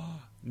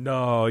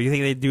 No, you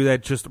think they do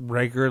that just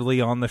regularly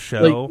on the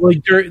show?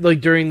 Like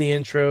during the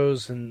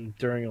intros and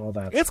during all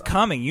that It's stuff.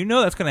 coming. You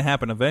know that's going to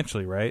happen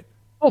eventually, right?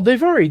 Oh, they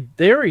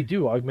already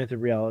do augmented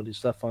reality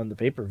stuff on the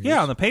pay-per-views.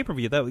 Yeah, on the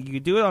pay-per-view.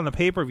 You do it on the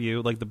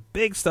pay-per-view. Like, the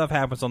big stuff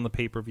happens on the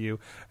pay-per-view,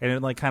 and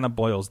it, like, kind of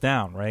boils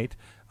down, right?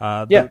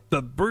 Yeah.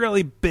 The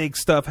really big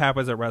stuff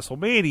happens at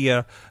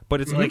WrestleMania, but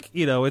it's like,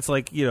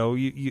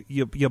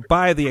 you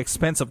buy the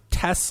expensive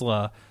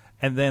Tesla,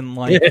 and then,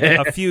 like,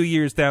 a few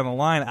years down the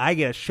line, I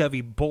get a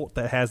Chevy Bolt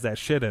that has that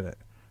shit in it,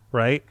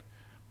 right?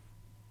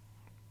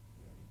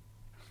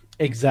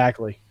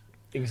 Exactly,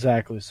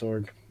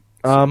 Sorg.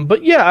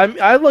 But yeah,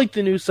 I like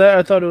the new set.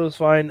 I thought it was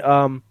fine.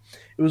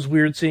 It was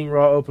weird seeing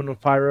Raw open with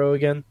Pyro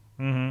again.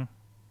 Mm-hmm. It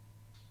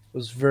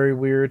was very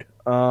weird.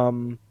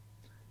 I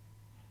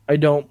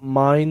don't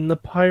mind the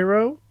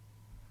Pyro.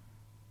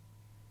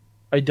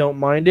 I don't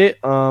mind it.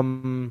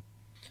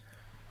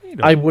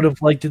 I would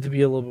have liked it to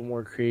be a little bit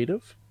more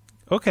creative.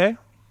 Okay.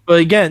 But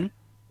again,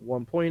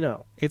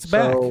 1.0. It's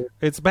back.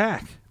 It's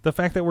back. The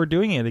fact that we're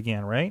doing it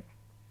again, right?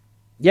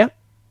 Yeah.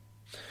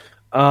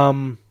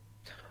 I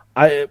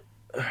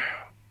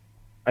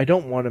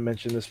don't want to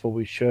mention this, but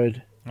we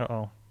should.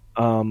 Uh-oh.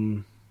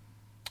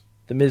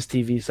 The Miz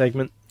TV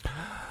segment.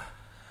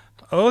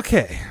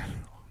 Okay.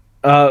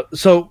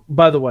 So,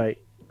 by the way,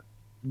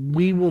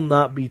 we will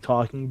not be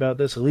talking about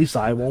this. At least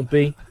I won't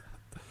be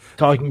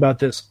talking about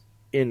this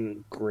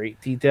in great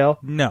detail.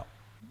 No.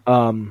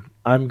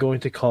 I'm going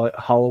to call it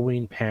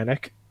Halloween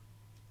Panic.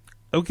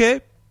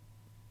 Okay.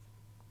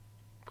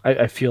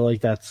 I feel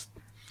like that's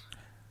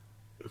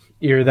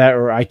either that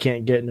or I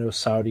can't get no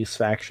Saudis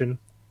faction.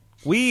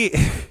 We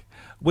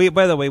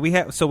by the way, we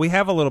have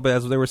a little bit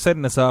as they were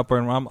setting this up,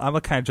 and I'm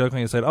kind of joking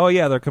and said, "Oh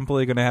yeah, they're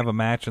completely going to have a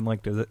match at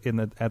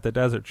the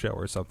desert show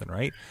or something,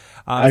 right?"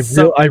 I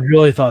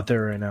really thought they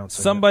were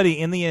announcing somebody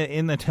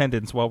in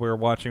attendance while we were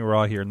watching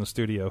Raw here in the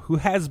studio who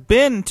has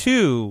been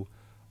to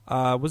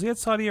was he at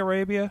Saudi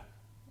Arabia?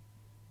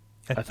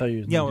 I thought you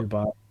was in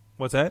Dubai.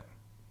 What's that?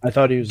 I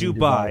thought he was in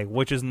Dubai,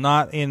 which is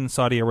not in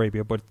Saudi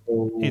Arabia, but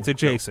it's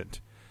adjacent.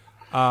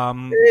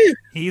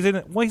 He's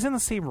in the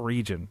same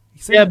region.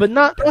 But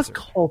not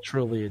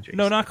culturally adjacent.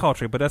 No, not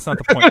culturally, but that's not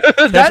the point.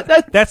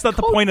 That's not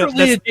the point of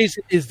culturally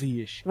adjacent is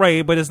the issue.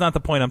 Right, but it's not the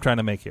point I'm trying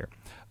to make here.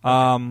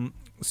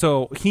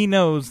 So he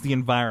knows the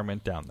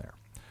environment down there.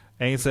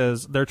 And he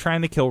says they're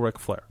trying to kill Ric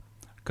Flair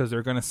because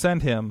they're going to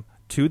send him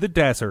to the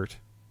desert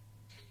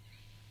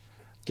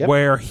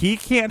where he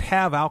can't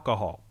have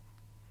alcohol.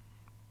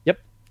 Yep.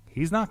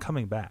 He's not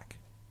coming back.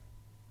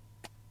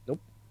 Nope.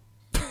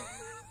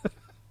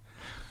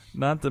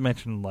 Not to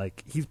mention,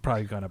 like, he's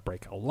probably going to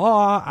break a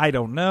law. I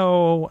don't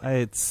know.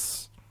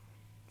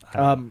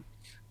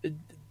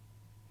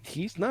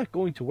 He's not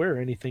going to wear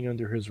anything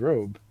under his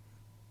robe.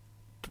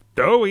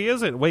 No, he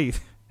isn't. Wait.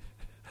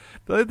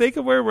 Do they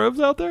can wear robes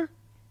out there?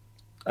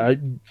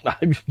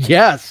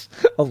 Yes.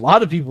 A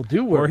lot of people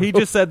do wear Or he robes.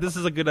 just said this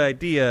is a good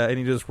idea and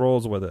he just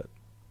rolls with it.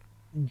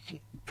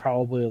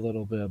 Probably a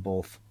little bit of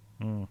both.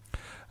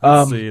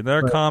 Let's see.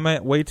 Their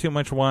comment, way too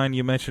much wine.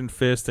 You mentioned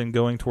fist and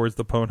going towards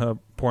the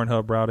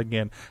Pornhub route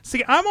again.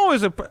 See, I'm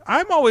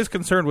always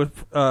concerned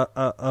with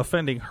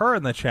offending her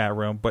in the chat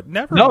room, but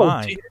never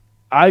mind.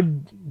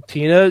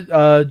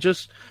 Tina,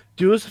 just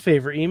do us a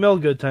favor. Email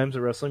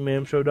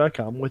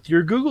goodtimes@wrestlingmayhemshow.com with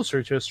your Google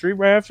search history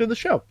right after the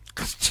show.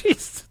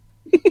 Jeez.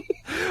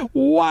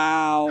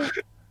 Wow.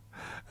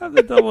 I have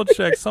to double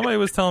check. Somebody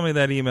was telling me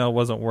that email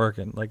wasn't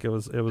working. Like it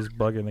was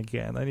bugging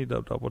again. I need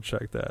to double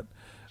check that.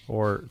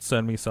 Or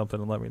send me something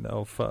and let me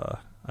know if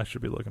I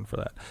should be looking for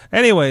that.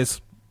 Anyway.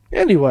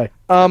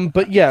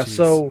 But yeah, Jeez.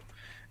 So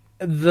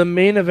the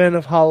main event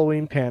of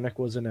Halloween Panic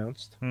was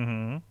announced.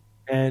 Mm-hmm.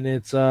 And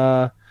it's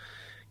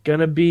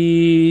gonna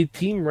be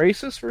Team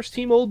Racist versus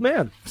Team Old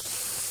Man.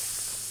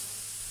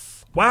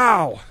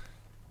 Wow.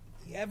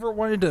 You ever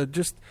wanted to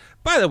just...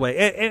 By the way,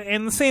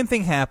 and the same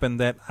thing happened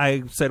that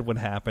I said would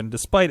happen.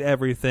 Despite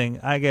everything,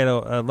 I get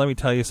let me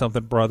tell you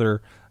something,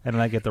 brother, and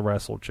I get the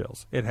wrestle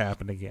chills. It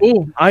happened again.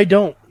 Oh, I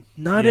don't.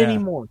 Not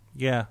anymore.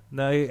 Yeah.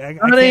 No, I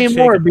not can't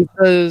anymore shake it.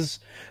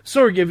 because,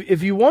 Sorg,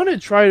 if you want to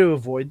try to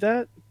avoid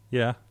that,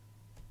 Yeah.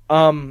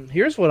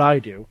 here's what I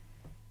do.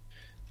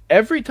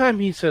 Every time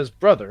he says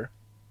brother,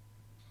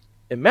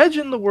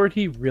 imagine the word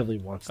he really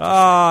wants to say.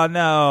 Oh,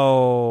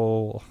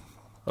 no.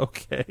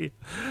 Okay.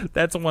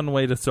 That's one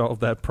way to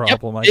solve that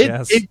problem, I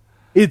guess.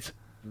 It's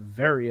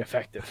very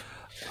effective.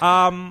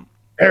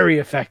 Very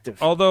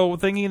effective. Although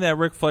thinking that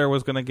Ric Flair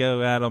was going to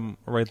go at him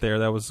right there,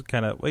 that was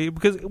kind of...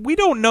 Because we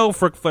don't know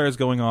if Ric Flair is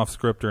going off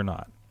script or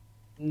not.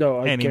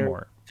 No,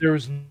 anymore. There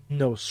was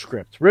no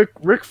script.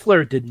 Ric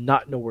Flair did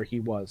not know where he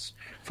was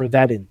for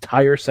that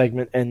entire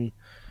segment, and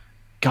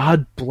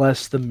God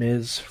bless The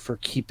Miz for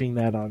keeping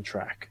that on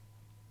track.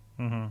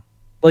 Mm-hmm.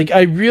 Like,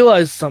 I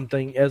realized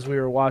something as we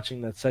were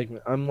watching that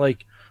segment. I'm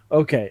like,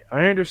 okay,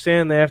 I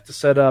understand they have to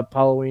set up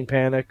Halloween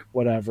Panic,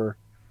 whatever.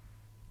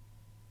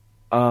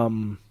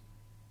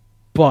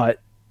 But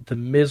The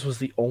Miz was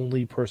the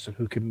only person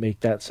who could make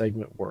that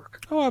segment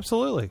work. Oh,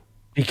 absolutely.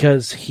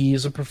 Because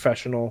he's a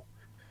professional,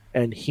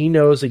 and he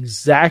knows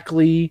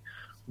exactly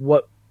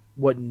what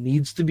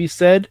needs to be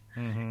said.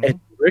 Mm-hmm. And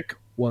Rick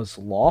was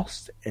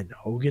lost, and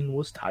Hogan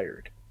was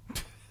tired.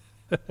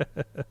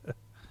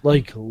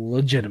 Like,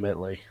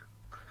 legitimately.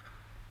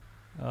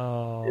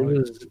 Oh, It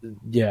was,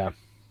 yeah.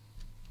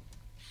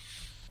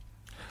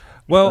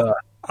 Well,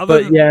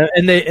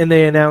 and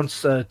they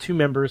announced 2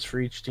 members for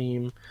each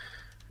team,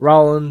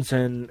 Rollins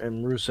and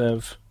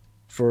Rusev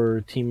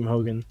for Team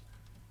Hogan,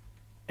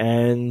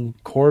 and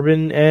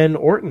Corbin and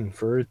Orton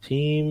for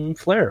Team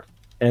Flair.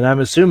 And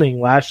I'm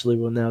assuming Lashley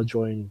will now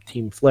join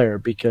Team Flair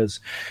because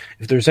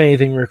if there's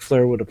anything Ric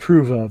Flair would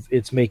approve of,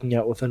 it's making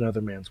out with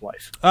another man's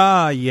wife.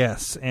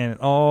 Yes, and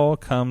it all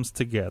comes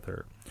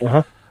together.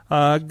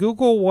 Uh-huh.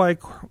 Google why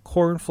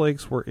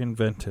cornflakes were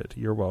invented.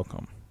 You're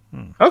welcome.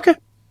 Okay.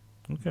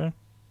 Okay.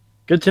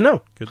 Good to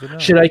know. Good to know.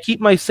 Should I keep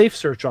my safe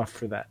search off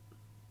for that?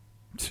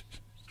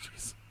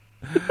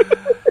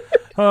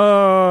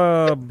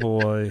 Oh,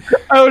 boy.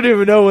 I don't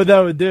even know what that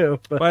would do.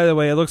 But... By the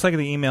way, it looks like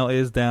the email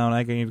is down.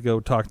 I need to go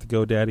talk to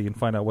GoDaddy and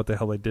find out what the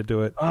hell they did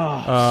to it.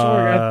 Oh,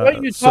 sorry. I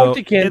thought you talked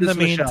to Candice in the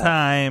Michelle.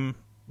 meantime...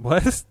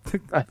 What?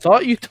 I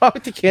thought you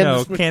talked to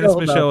Candice Michelle. No, Candice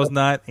Michelle is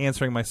not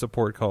answering my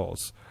support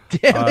calls.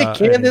 Damn it,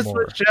 Candice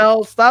anymore.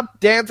 Michelle. Stop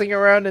dancing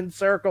around in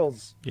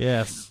circles.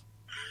 Yes.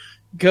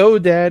 Go,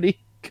 Daddy.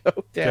 Go,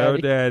 Go,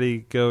 Daddy. Daddy.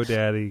 Go,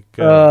 Daddy.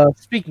 Go.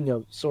 Speaking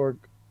of Sorg,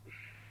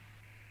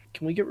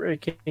 can we get rid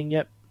of King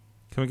yet?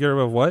 Can we get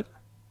rid of what?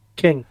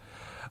 King.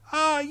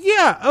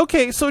 Yeah.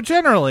 Okay, so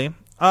generally,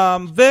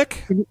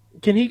 Vic...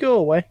 Can he go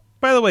away?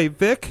 By the way,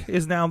 Vic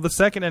is now the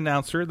second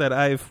announcer that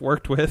I've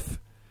worked with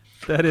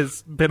that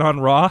has been on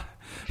Raw.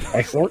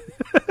 Excellent.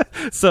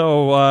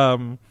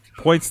 So,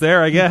 points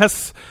there, I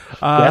guess.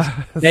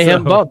 Yes.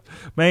 Mayhem Bump.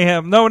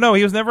 Mayhem. No,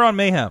 he was never on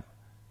Mayhem.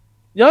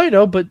 Yeah, I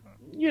know, but,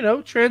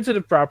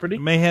 transitive property.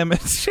 Mayhem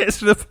is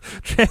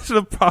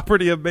transitive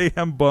property of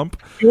Mayhem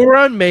Bump. You were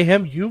on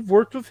Mayhem. You've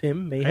worked with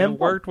him. Mayhem I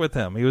worked with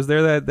him. He was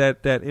there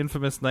that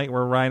infamous night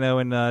where Rhino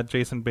and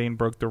Jason Bane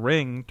broke the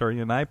ring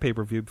during an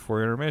pay-per-view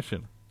before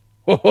intermission.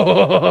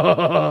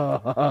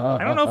 I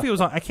don't know if he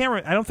was on. I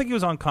don't think he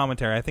was on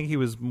commentary. I think he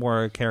was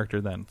more a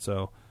character then.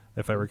 So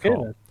if I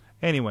recall. Okay.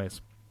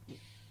 Anyways,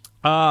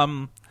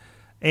 Tina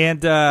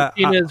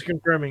is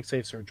confirming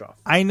safe search off.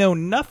 I know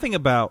nothing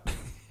about.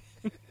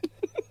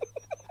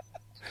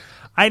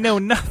 I know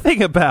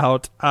nothing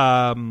about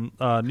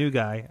new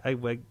guy.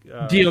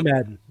 Dio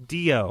Madden.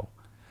 Dio.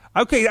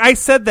 Okay, I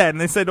said that,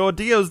 and they said, "Oh,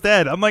 Dio's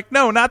dead." I'm like,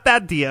 "No, not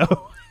that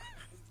Dio."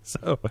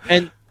 So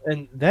And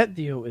that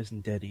Dio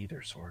isn't dead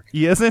either, Sorg.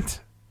 he isn't.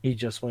 He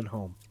just went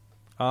home.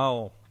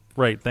 Oh,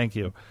 right. Thank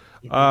you.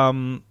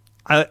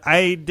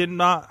 I did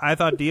not. I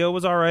thought Dio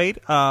was all right.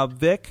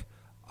 Vic.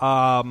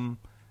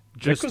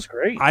 Vic was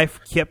great. I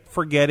kept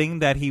forgetting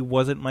that he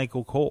wasn't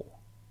Michael Cole.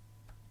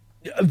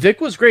 Vic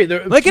was great.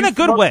 Like in a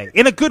good way.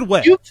 In a good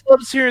way. Few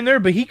flubs here and there,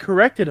 but he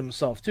corrected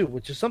himself too,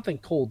 which is something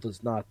Cole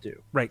does not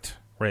do. Right.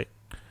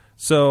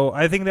 So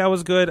I think that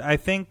was good. I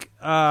think,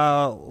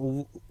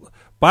 by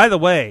the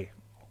way,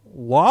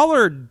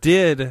 Lawler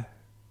did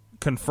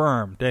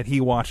confirm that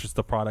he watches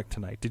the product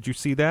tonight. Did you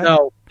see that?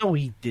 No,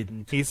 he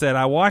didn't. He said,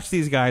 I watched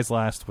these guys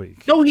last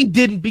week. No, he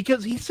didn't,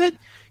 because he said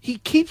he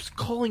keeps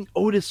calling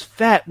Otis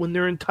fat when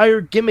their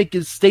entire gimmick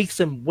is steaks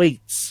and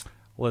weights.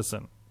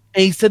 Listen.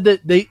 And he said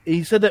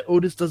that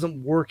Otis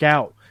doesn't work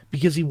out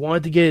because he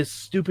wanted to get his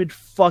stupid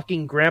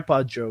fucking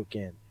grandpa joke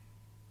in.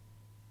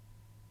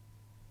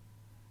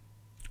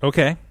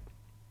 Okay.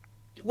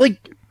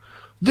 Like,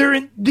 they're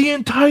in the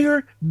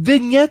entire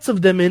vignettes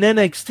of them in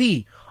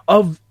NXT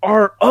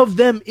are of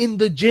them in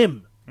the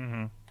gym,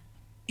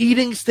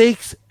 eating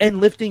steaks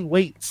and lifting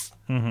weights.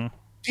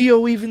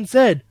 Dio even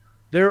said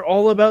they're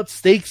all about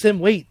steaks and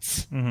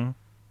weights. Well,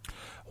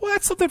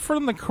 that's something for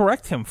them to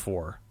correct him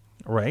for,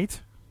 right?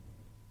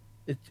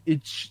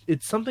 It's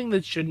something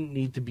that shouldn't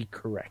need to be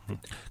corrected.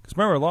 Because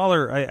remember,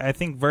 Lawler, I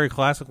think very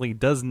classically,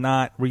 does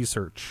not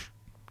research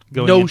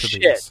going No into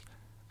shit. these.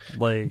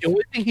 Like, The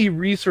only thing he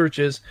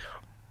researches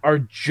are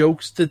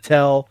jokes to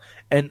tell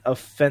and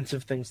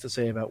offensive things to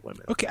say about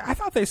women. okay, I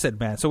thought they said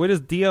Madden. So it is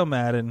Dio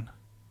Madden.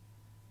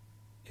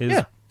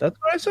 Yeah, that's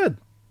what I said.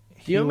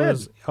 Dio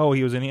Madden.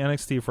 He was in the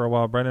NXT for a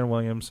while. Brendan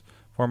Williams,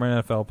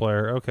 former NFL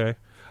player. Okay.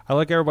 I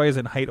like everybody's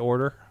in height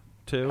order,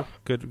 too.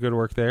 Good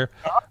work there.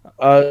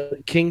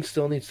 King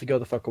still needs to go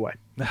the fuck away.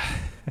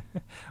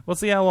 We'll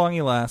see how long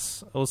he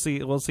lasts. We'll see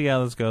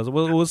how this goes.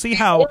 We'll see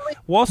how.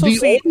 We'll also The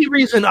see. only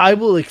reason I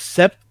will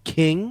accept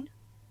King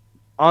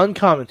on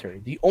commentary,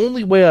 the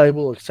only way I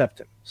will accept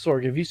him.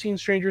 Sorg, have you seen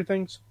Stranger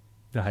Things?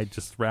 I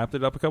just wrapped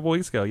it up a couple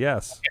weeks ago.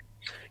 Yes.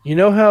 You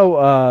know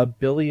how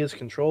Billy is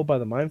controlled by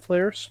the Mind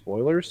Flayer?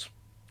 Spoilers.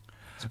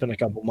 It's been a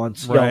couple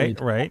months. Y'all need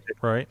to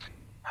Right.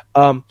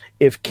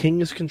 If King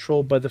is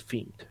controlled by the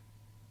Fiend,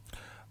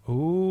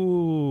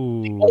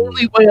 Ooh. the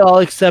only way I'll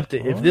accept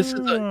it, if it's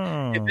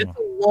a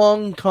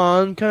long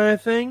con kind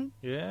of thing,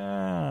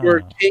 Yeah.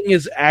 where King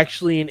is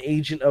actually an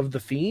agent of the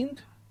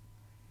Fiend,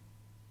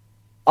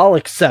 I'll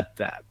accept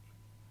that.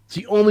 It's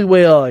the only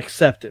way I'll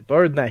accept it. But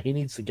other than that, he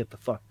needs to get the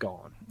fuck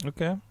gone.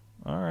 Okay.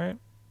 All right.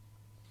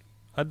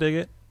 I dig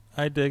it.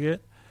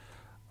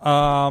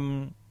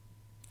 And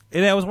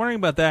I was wondering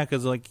about that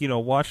because, like,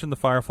 watching the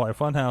Firefly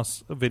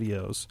Funhouse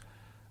videos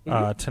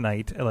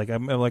tonight,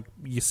 I'm like,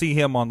 you see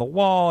him on the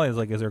wall. It's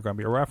like, is there going to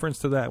be a reference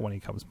to that when he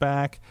comes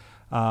back?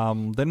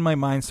 Then my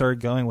mind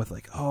started going with,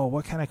 like, oh,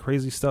 what kind of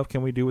crazy stuff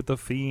can we do with the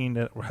Fiend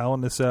at Hell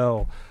in a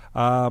Cell?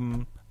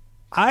 Firefly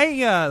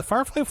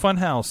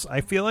Funhouse,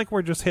 I feel like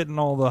we're just hitting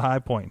all the high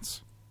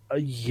points.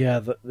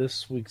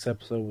 This week's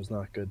episode was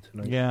not good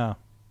tonight. Yeah.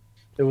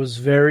 It was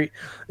very...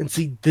 And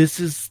see,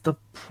 this is the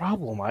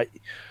problem.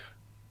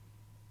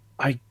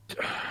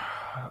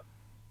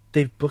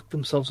 They've booked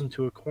themselves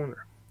into a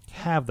corner.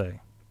 Have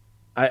they?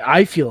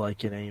 I feel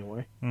like it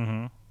anyway.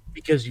 Mm-hmm.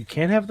 Because you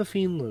can't have the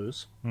Fiend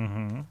lose.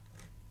 Mm-hmm.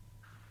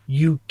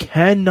 You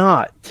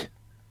cannot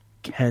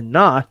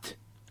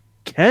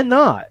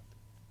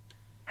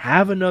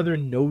have another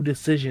no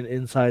decision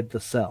inside the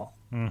cell.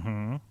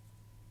 Mm-hmm.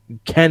 You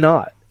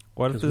cannot.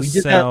 What if the 'Cause we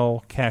did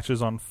cell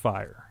catches on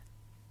fire?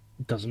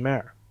 It doesn't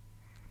matter.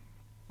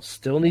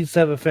 Still needs to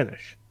have a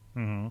finish.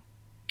 Mm-hmm.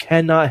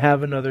 Cannot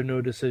have another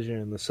no decision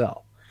in the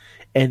cell.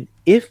 And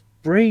if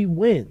Bray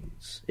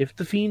wins, if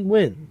the Fiend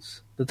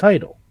wins the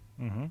title,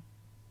 Mm-hmm.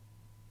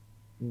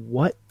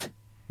 what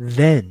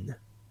then?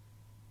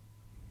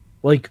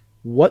 Like,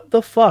 what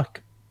the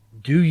fuck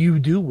do you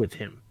do with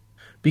him?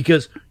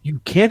 Because you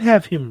can't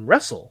have him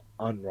wrestle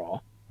on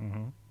Raw,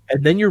 Mm-hmm.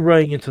 and then you're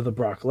running into the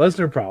Brock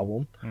Lesnar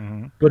problem,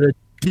 Mm-hmm. but a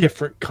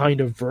different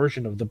kind of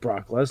version of the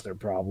Brock Lesnar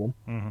problem.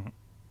 Mm-hmm.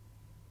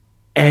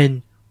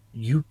 And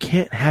you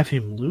can't have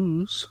him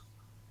lose.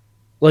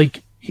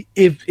 Like,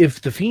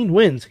 if the Fiend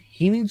wins,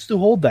 he needs to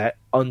hold that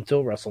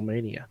until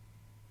WrestleMania.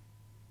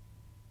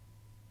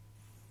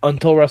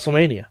 Until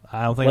WrestleMania.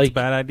 I don't think it's a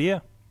bad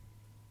idea.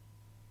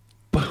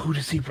 But who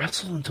does he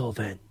wrestle until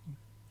then?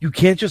 You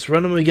can't just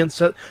run him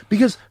against...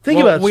 Because, think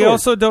about it. We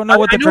also don't know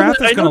what the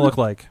draft is going to look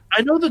like.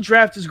 I know the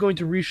draft is going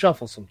to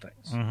reshuffle some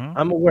things. Mm-hmm.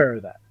 I'm aware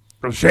of that.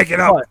 Shake it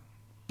up.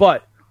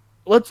 But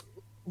let's...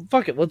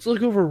 Fuck it. Let's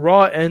look over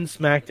Raw and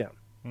SmackDown.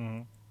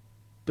 Mm-hmm.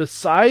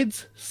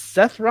 besides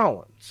Seth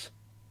Rollins,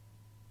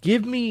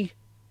 give me,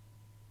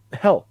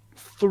 hell,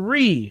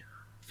 3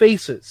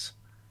 faces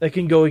that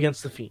can go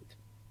against the Fiend.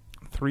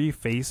 3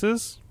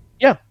 faces?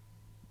 Yeah.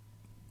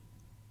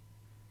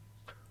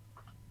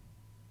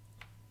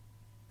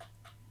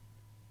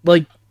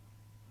 Like,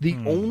 the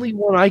only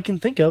one I can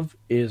think of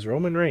is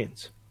Roman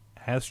Reigns.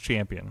 As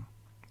champion.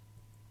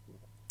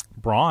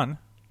 Braun.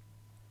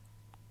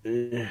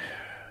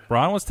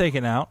 Braun was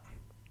taken out.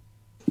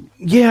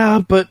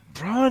 Yeah, but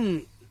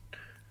Braun's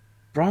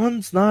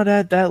not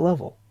at that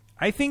level.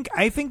 I think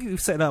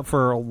you've set up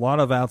for a lot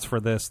of outs for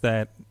this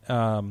that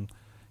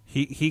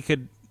he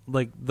could,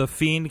 like, the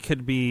Fiend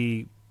could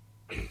be,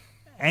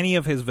 any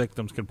of his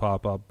victims could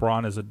pop up.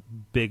 Braun is a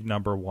big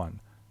number 1.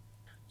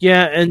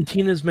 Yeah, and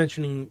Tina's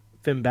mentioning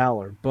Finn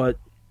Balor, but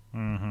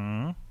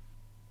Mm-hmm.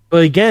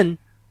 but again,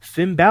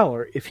 Finn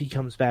Balor, if he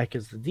comes back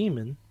as the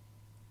Demon,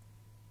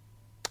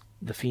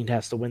 the Fiend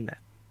has to win that.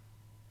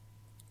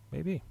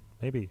 Maybe.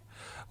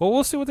 Well,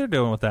 we'll see what they're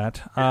doing with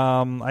that.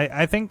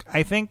 I think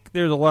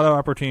there's a lot of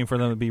opportunity for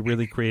them to be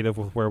really creative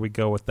with where we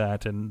go with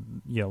that,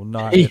 and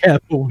not. Yeah,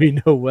 but we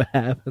know what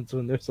happens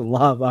when there's a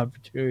lot of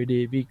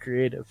opportunity to be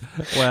creative.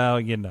 Well,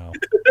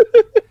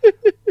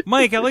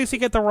 Mike, at least you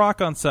get The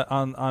Rock on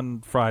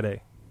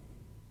Friday.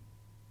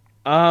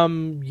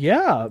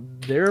 Yeah,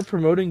 they're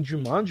promoting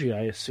Jumanji,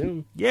 I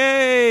assume.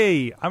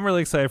 Yay! I'm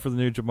really excited for the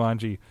new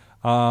Jumanji.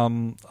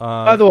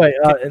 By the way,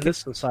 and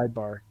this is a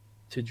sidebar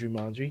to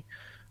Jumanji.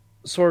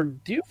 Sorg,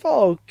 do you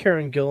follow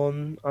Karen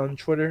Gillan on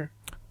Twitter?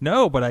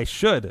 No, but I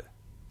should.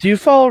 Do you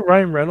follow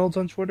Ryan Reynolds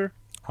on Twitter?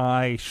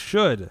 I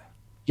should.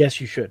 Yes,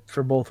 you should,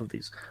 for both of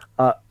these.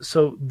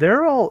 So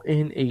they're all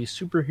in a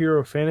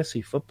superhero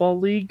fantasy football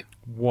league.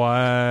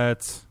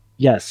 What?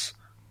 Yes,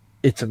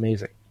 it's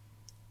amazing.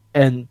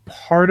 And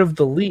part of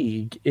the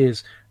league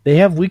is they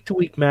have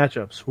week-to-week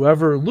matchups.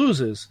 Whoever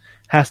loses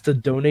has to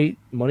donate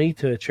money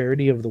to a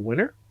charity of the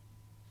winner.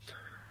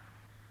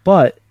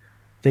 But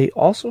they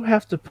also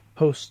have to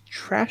post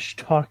trash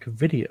talk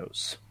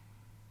videos.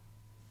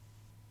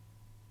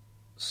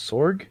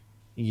 Sorg,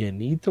 you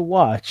need to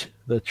watch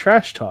the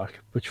trash talk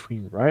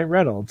between Ryan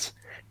Reynolds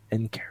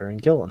and Karen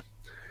Gillan.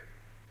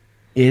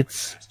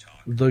 It's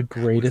the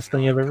greatest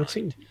thing I've ever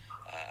seen.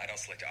 I'd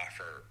also like to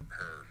offer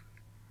her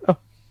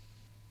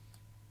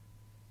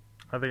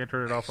I think I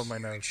turned it off on my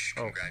nose.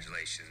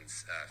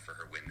 congratulations for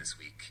her win this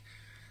week.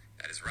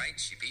 That is right.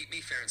 She beat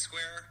me fair and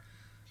square.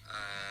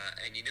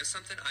 And you know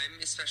something? I'm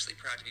especially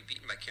proud to be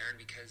beaten by Karen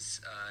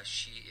because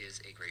she is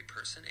a great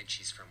person and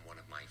she's from one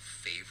of my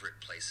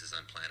favorite places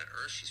on planet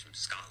Earth. She's from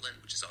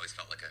Scotland, which has always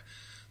felt like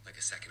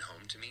a second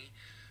home to me.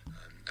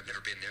 I've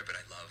never been there, but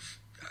I love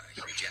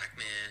Hugh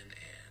Jackman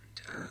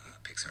and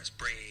Pixar's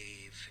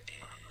Brave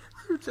and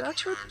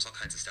Charms, all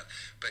kinds of stuff.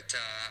 But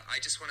I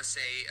just want to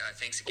say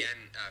thanks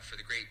again for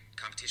the great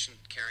competition,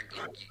 Karen.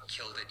 You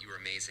killed it. You were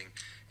amazing,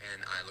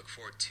 and I look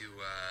forward to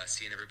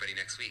seeing everybody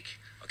next week.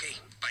 Okay,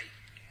 bye.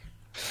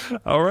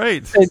 All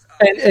right.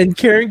 And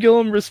Karen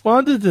Gillan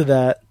responded to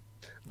that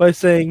by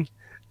saying,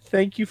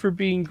 "Thank you for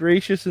being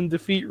gracious in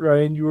defeat,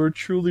 Ryan. You are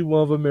truly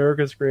one of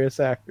America's greatest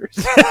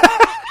actors."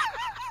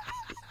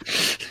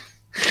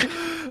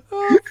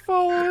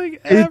 Following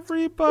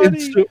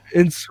everybody.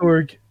 And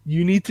Sorg,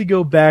 you need to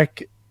go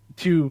back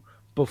to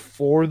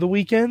before the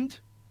weekend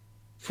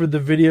for the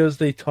videos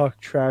they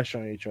talk trash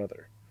on each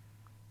other.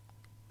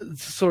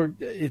 Sorg,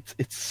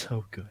 it's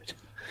so good.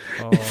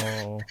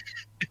 Oh.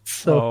 It's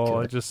so good.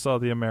 I just saw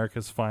the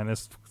America's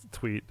Finest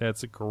tweet.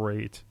 That's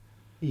great.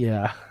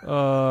 Yeah.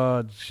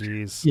 Oh,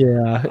 jeez.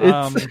 Yeah.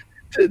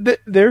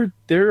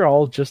 They're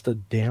all just a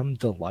damn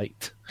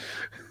delight.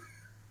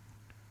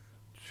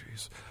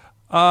 Jeez.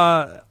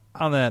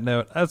 On that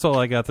note, that's all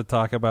I got to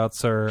talk about,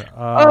 sir.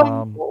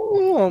 I'm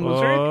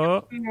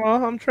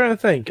trying to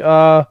think.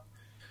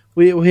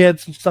 We had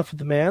some stuff with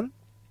the man.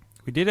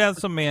 We did have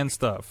some man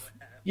stuff.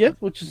 Yep,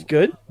 which is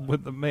good.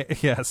 With the man,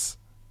 yes.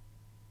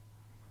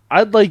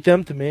 I'd like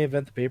them to main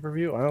event the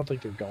pay-per-view. I don't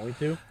think they're going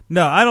to.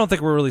 No, I don't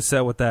think we're really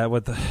set with that,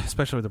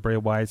 especially with the Bray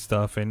Wyatt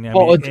stuff. And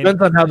it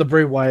depends on how the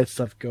Bray Wyatt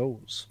stuff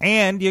goes.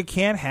 And you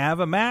can't have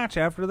a match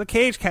after the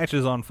cage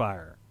catches on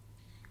fire.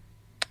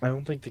 I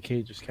don't think the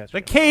cage is catching.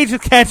 The cage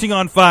is catching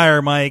on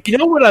fire, Mike. You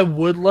know what I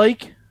would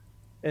like,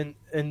 and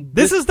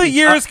this is the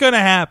year it's going to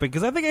happen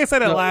because I think I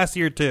said it last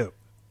year too.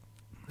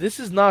 This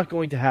is not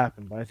going to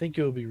happen, but I think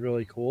it would be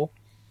really cool.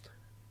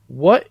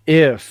 What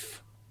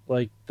if,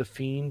 like, the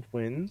Fiend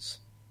wins,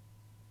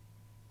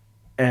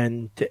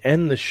 and to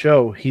end the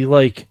show, he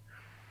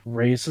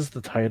raises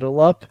the title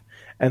up,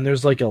 and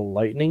there's a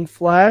lightning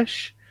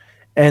flash,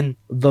 and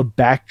the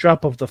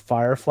backdrop of the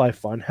Firefly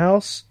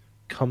Funhouse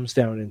comes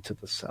down into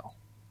the cell.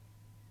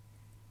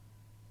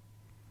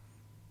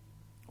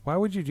 Why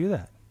would you do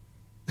that?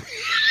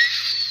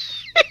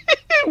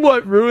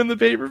 What, ruin the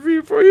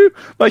pay-per-view for you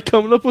by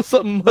coming up with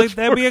something much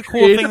that'd be a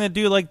cool creative? thing to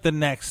do the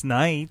next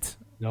night.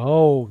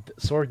 No,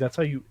 Sorg, that's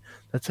how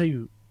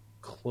you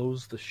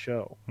close the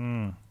show.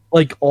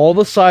 All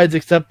the sides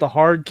except the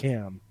hard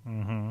cam,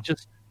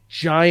 just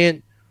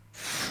giant,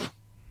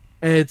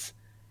 and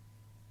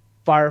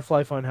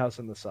Firefly Funhouse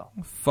in the cell.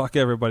 Fuck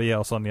everybody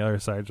else on the other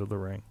sides of the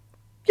ring.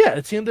 Yeah,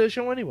 it's the end of the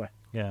show anyway.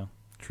 Yeah,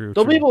 true.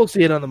 They'll be able to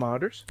see it on the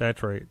monitors.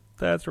 That's right.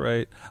 That's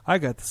right. I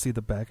got to see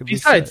the back of the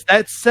Besides, set.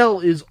 that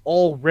cell is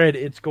all red.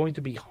 It's going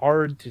to be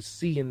hard to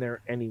see in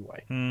there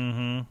anyway.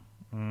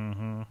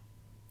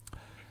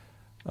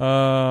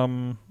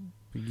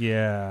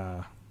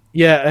 Yeah.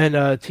 Yeah,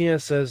 and Tina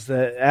says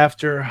that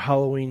after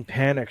Halloween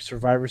Panic,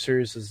 Survivor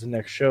Series is the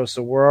next show,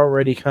 so we're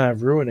already kind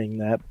of ruining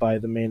that by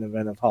the main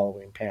event of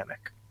Halloween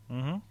Panic.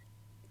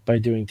 By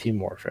doing Team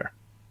Warfare.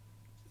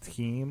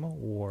 Team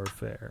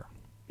Warfare.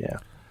 Yeah.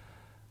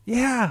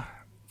 Yeah.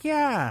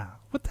 Yeah.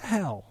 What the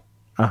hell?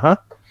 Uh-huh.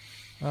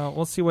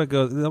 We'll see what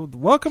goes.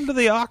 Welcome to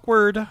the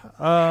awkward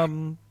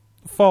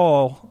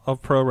fall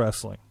of pro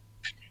wrestling.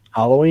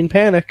 Halloween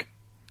Panic.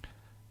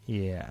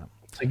 Yeah.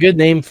 It's a good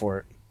name for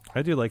it.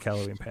 I do like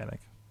Halloween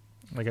Panic.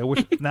 Like I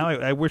wish now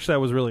I wish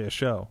that was really a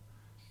show.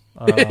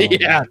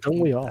 Yeah, don't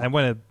we all? I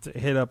want to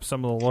hit up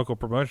some of the local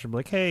promotion,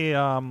 like, hey,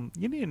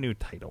 you need a new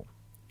title.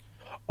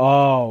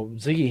 Oh,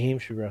 Ziggy Haim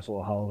should wrestle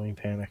a Halloween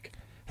Panic.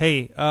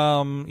 Hey, you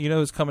know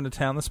who's coming to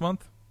town this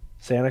month?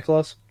 Santa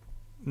Claus?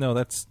 No,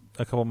 that's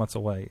a couple months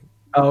away.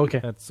 Oh, okay.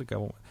 That's a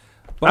couple.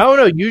 I don't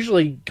know.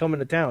 Usually coming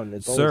to town,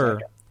 it's always Sir,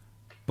 like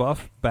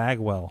Buff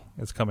Bagwell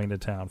is coming to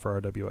town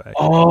for RWA.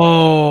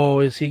 Oh,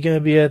 is he going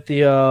to be at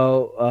the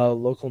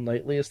local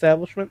nightly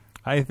establishment?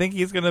 I think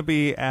he's going to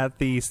be at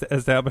the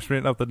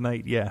establishment of the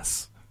night,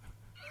 yes.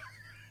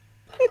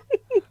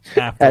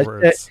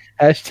 Afterwards.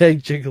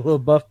 Hashtag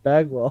Gigolo Buff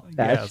Bagwell.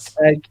 Yes.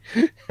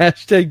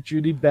 Hashtag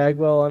Judy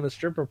Bagwell on a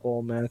stripper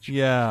pole match.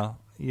 Yeah.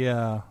 He's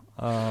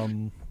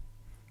going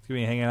to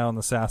be hanging out on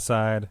the south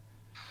side.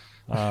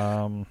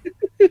 Getting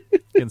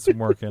some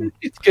work in.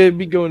 He's going to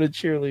be going to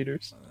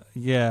cheerleaders.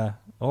 Yeah.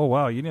 Oh,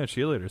 wow. You know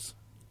cheerleaders.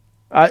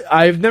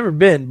 I've never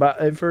been,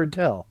 but I've heard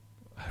tell.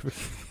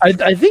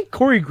 I think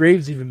Corey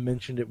Graves even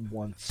mentioned it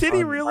once. Did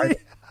he really?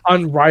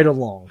 On Ride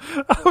Along.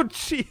 Oh,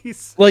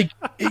 jeez. Like,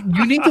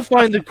 you need to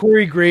find the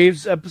Corey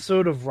Graves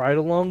episode of Ride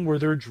Along where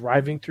they're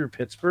driving through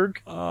Pittsburgh.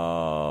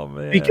 Oh,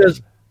 man.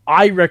 Because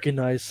I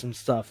recognize some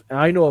stuff. And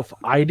I know if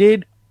I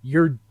did,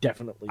 you're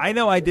definitely. I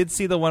know I did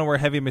see the one where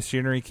Heavy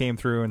Machinery came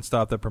through and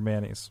stopped at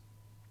Permanis.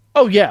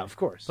 Oh, yeah, of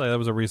course. So that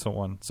was a recent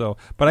one. So,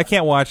 but I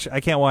can't watch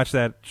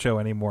that show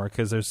anymore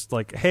because there's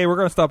like, hey, we're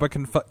going to stop at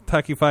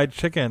Kentucky Fried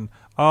Chicken.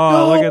 Oh,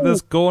 No! Look at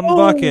this golden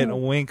bucket.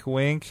 Wink,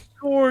 wink.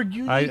 Lord,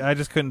 I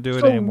just couldn't do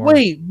it So anymore.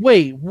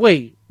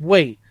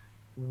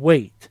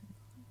 Wait.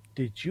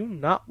 Did you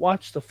not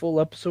watch the full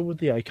episode with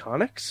the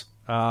Iconics?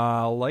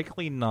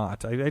 Likely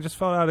not. I just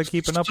found out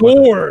keeping up with it.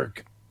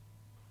 Sorg!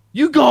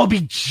 You gotta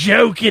be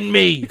joking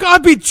me! You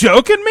gotta be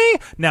joking me?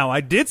 Now,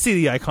 I did see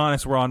the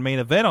Iconics were on main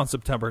event on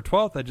September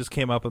 12th. That just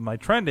came up in my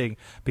trending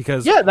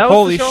because Yeah, that was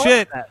holy the show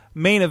shit, I was at.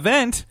 main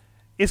event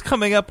is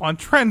coming up on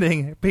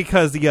trending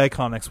because the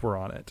Iconics were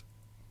on it.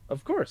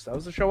 Of course, that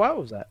was the show I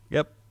was at.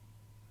 Yep.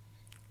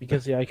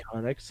 Because the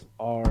Iconics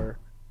are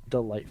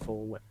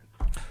delightful women.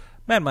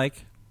 Man,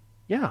 Mike,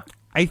 Yeah.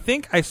 I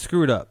think I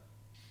screwed up.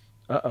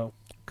 Uh-oh.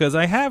 Because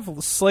I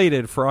have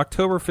slated for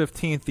October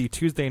 15th the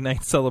Tuesday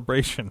night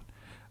celebration,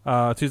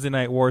 Tuesday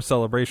night war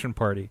celebration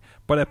party.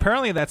 But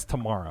apparently that's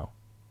tomorrow.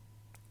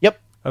 Yep.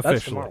 Officially.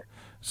 That's tomorrow.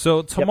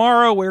 So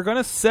tomorrow we're going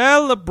to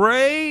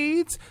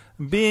celebrate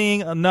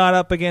being not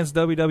up against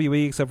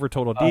WWE except for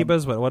Total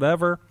Divas, but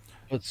whatever.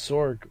 But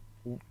Sorg,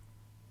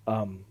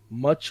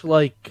 much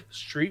like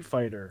Street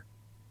Fighter,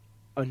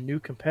 a new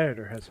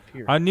competitor has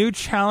appeared. A new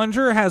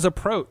challenger has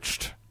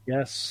approached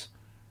Yes.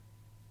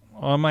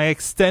 on my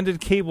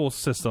extended cable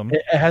system.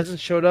 It hasn't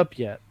showed up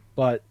yet,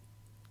 but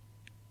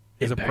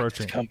Is Impact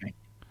approaching. is coming.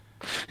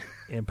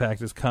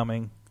 Impact is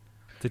coming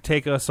to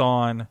take us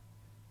on.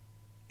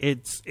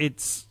 It's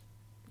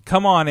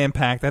come on,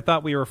 Impact. I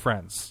thought we were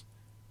friends.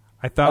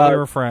 We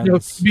were friends. No,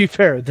 to be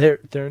fair,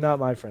 they're not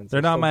my friends.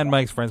 They're not Mad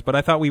Mike's friends, but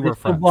I thought we were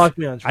still friends. block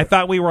me on I Twitter.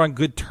 thought we were on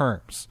good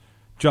terms.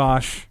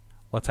 Josh,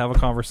 let's have a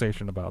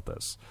conversation about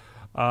this.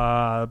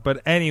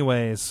 But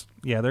anyways,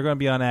 yeah, they're going to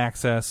be on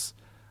Access.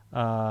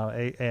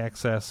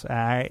 Access.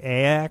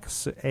 I'm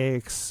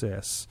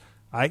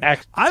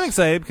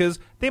excited because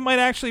they might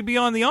actually be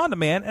on the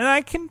on-demand, and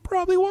I can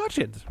probably watch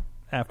it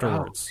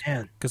afterwards. Oh,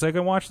 man. Because I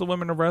can watch the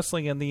Women of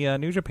Wrestling and the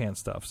New Japan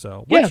stuff.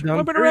 So, Yeah, which I'm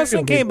Women of sure Wrestling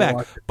you'll be came able back. to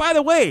watch it. By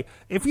the way,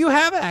 if you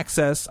have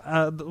Access,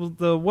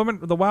 the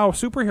WoW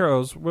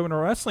Superheroes Women of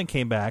Wrestling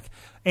came back,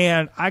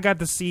 and I got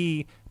to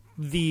see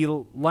the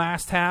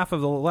last half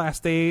of the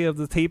last day of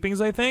the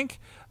tapings, I think.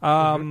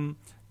 And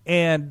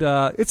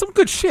it's some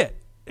good shit.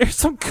 There's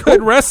some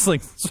good wrestling,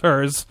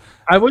 sirs.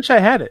 I wish I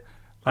had it.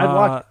 I'd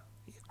watch it.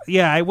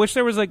 Yeah, I wish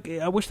there was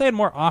I wish they had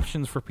more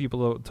options for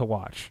people to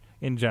watch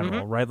in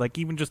general, right? Like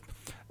even just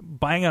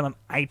buying it on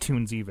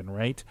iTunes, even,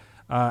 right?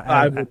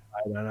 I would buy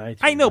it on iTunes.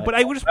 I know, but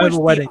I just have wish a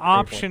wedding the to pay for.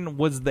 option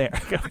was there.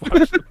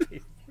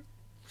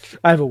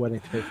 I have a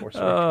wedding to pay for.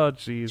 Sorry. Oh,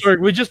 jeez. Sorry,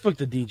 we just booked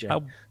the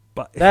DJ.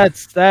 But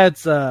That's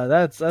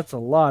a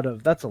lot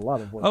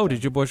of work. oh,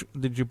 did you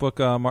book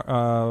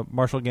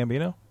Marshall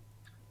Gambino?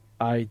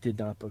 I did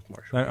not book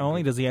Marshall. Not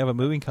only does he have a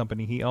moving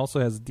company, he also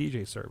has a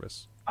DJ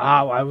service.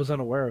 Oh, I was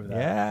unaware of that.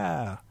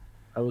 Yeah.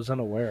 I was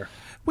unaware.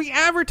 We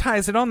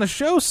advertise it on the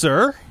show,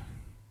 sir.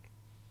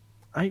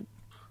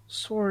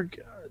 Sorg,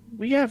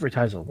 we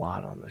advertise a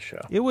lot on the show.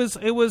 It was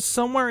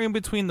somewhere in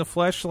between the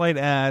Fleshlight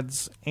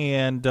ads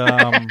and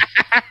To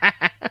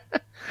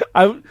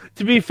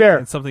be fair,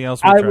 and something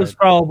else. I was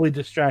probably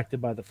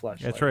distracted by the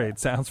Fleshlight. That's right.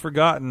 Sounds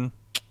forgotten.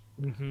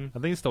 Mm-hmm. I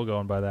think he's still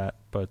going by that.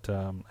 But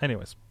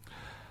anyways.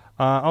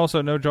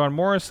 Also, no John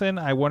Morrison.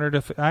 I wondered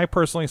if I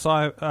personally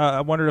saw.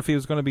 I wondered if he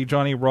was going to be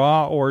Johnny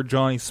Raw or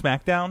Johnny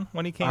SmackDown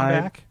when he came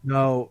back.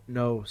 No,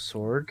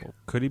 Sorg.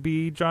 Could he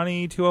be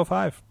Johnny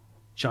 205?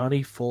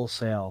 Johnny Full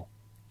Sail.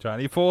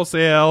 Johnny Full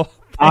Sail.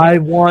 I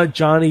want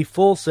Johnny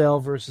Full Sail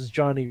versus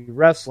Johnny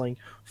Wrestling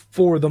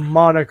for the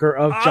moniker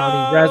of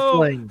Johnny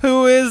Wrestling.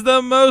 Who is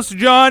the most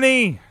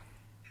Johnny?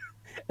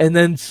 And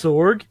then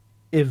Sorg,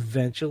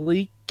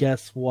 eventually,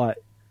 guess what?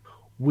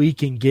 We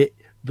can get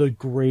the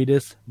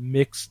greatest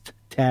mixed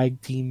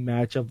tag team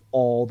match of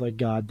all the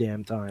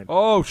goddamn time.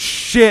 Oh,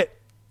 shit.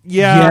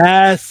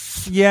 Yeah.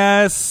 Yes.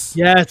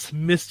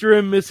 Mr.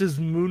 and Mrs.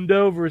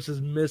 Mundo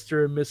versus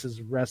Mr. and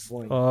Mrs.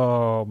 Wrestling.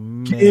 Oh,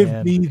 man.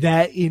 Give me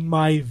that in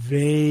my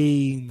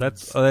veins.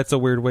 That's a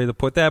weird way to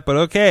put that, but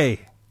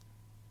okay.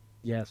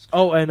 Yes.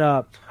 Oh, and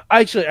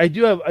actually, I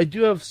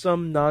do have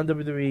some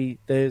non-WWE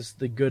that is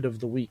the good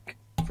of the week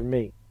for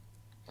me.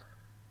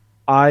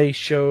 I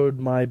showed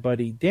my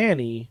buddy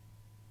Danny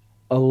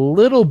a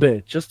little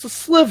bit, just a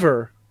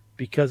sliver,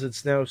 because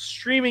it's now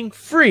streaming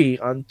free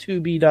on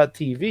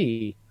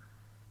Tubi.tv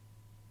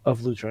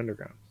of Lucha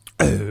Underground.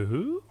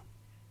 Oh.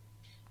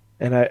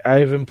 And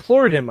I've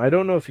implored him. I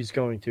don't know if he's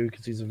going to,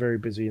 because he's a very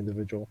busy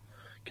individual,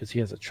 because he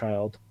has a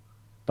child.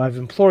 But I've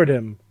implored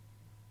him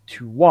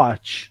to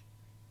watch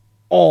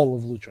all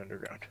of Lucha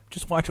Underground.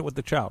 Just watch it with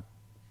the child.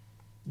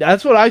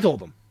 That's what I told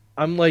him.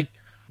 I'm like,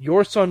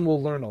 your son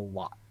will learn a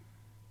lot.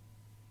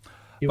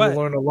 He will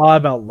learn a lot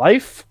about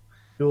life.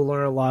 He will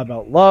learn a lot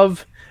about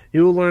love. He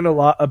will learn a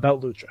lot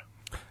about Lucha.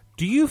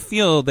 Do you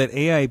feel that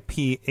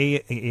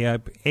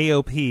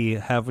AOP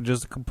have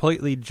just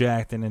completely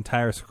jacked an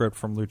entire script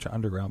from Lucha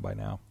Underground by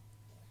now?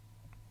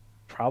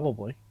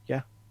 Probably,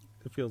 yeah.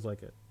 It feels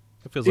like it.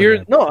 It feels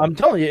like no, I'm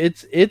telling you,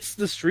 it's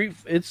the Street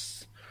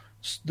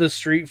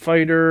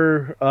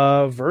Fighter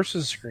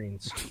versus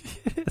screens.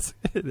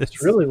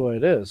 It's really what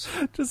it is.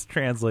 Just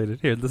translate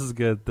it here. This is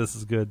good. This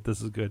is good.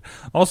 This is good.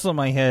 Also, in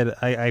my head,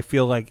 I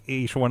feel like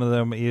each one of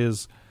them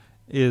is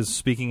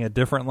speaking a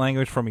different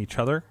language from each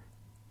other.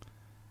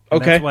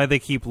 And okay, that's why they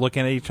keep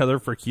looking at each other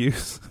for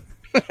cues.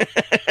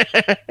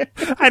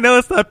 I know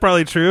it's not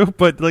probably true,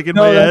 but like in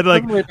my head,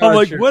 like I'm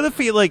like, what if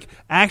he like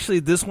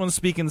actually this one's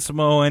speaking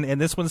Samoan and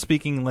this one's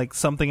speaking like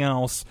something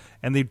else,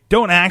 and they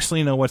don't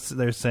actually know what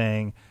they're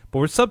saying, but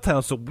we're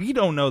subtitles, so we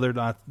don't know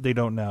they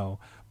don't know,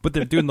 but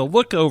they're doing the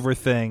look over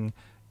thing,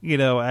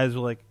 as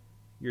like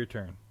your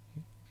turn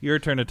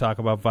to talk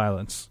about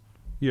violence,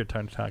 your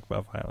turn to talk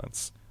about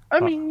violence. I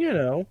mean,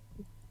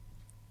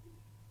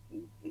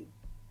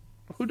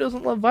 who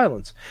doesn't love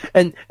violence?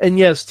 And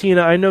yes,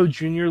 Tina, I know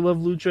Junior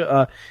loved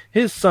Lucha.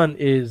 His son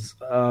is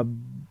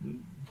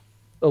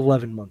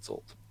 11 months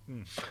old.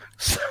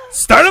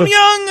 Start him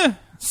young.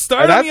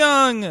 Start him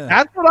young.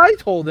 That's what I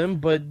told him,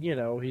 but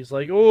he's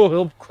like, oh,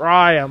 he'll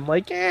cry. I'm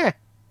like, eh.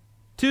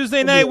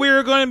 Tuesday night, we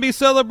are going to be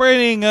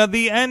celebrating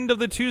the end of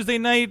the Tuesday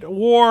Night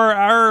War.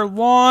 Our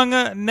long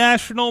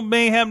national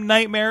mayhem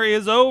nightmare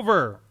is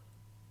over.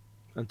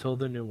 Until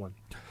the new one.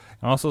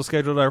 Also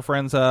scheduled our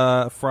friends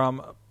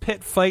from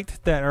Pit Fight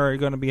that are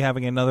going to be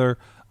having another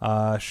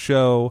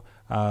show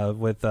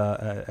with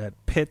at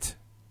Pitt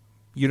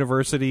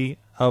University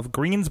of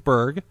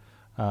Greensburg.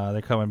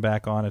 They're coming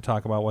back on to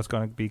talk about what's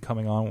going to be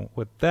coming on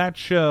with that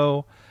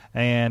show.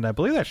 And I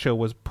believe that show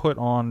was put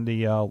on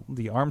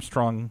the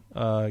Armstrong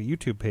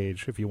YouTube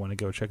page if you want to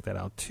go check that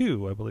out,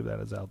 too. I believe that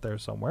is out there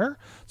somewhere.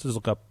 So just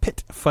look up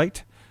Pit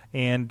Fight.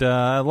 And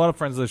a lot of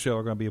friends of the show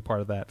are going to be a part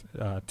of that,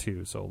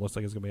 too. So it looks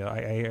like it's going to be...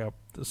 I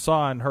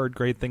saw and heard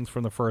great things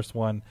from the first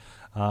one.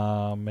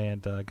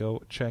 And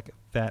go check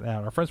that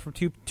out. Our friends from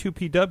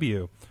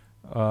 2PW,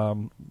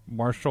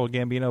 Marshall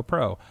Gambino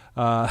Pro.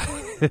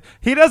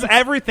 He does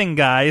everything,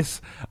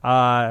 guys.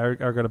 Are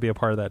going to be a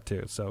part of that,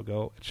 too. So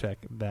go check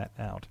that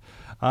out.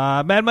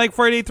 Mad Mike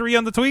 483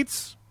 on the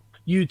tweets.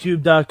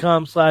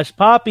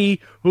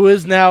 YouTube.com/Poppy, who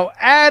is now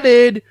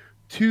added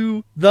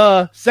to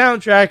the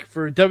soundtrack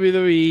for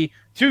WWE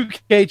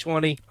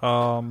 2K20.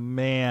 Oh,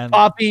 man.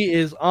 Poppy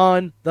is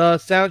on the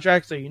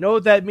soundtrack, so you know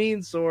what that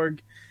means, Sorg.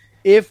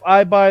 If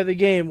I buy the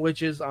game,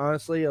 which is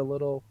honestly a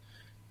little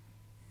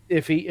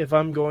iffy if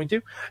I'm going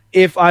to,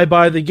 if I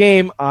buy the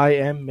game, I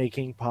am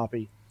making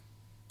Poppy.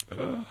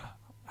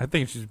 I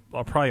think she's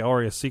probably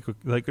already a secret.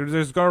 Like,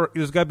 there's got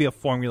to be a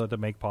formula to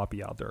make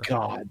Poppy out there.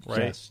 God,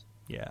 right? yes.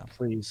 Yeah.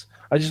 Please.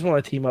 I just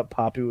want to team up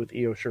Poppy with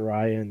Io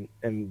Shirai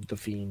and The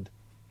Fiend.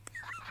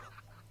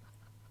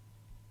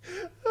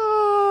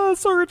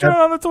 Sorgatron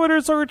on the Twitter,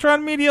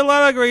 Sorgatron Media, a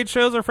lot of great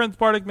shows. Our friends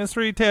Bardic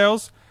Mystery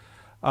Tales.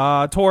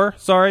 Tor,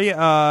 sorry,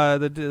 our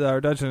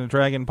Dungeons and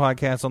Dragon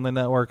podcast on the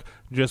network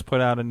just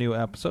put out a new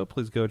episode.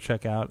 Please go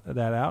check that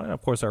out. And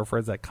of course, our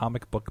friends at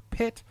Comic Book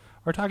Pit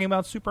are talking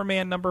about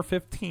Superman number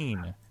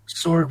 15.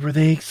 Sorg, were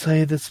they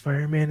excited that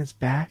Spider-Man is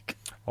back?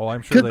 Oh,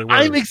 I'm sure they were.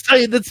 I'm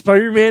excited that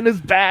Spider-Man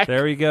is back.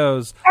 There he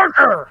goes.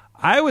 Parker!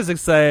 I was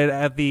excited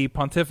at the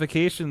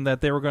pontification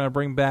that they were going to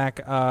bring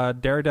back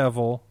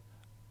Daredevil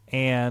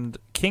and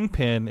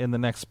Kingpin in the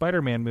next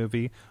Spider-Man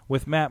movie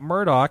with Matt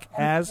Murdock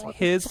as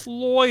his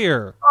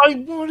lawyer. I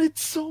want it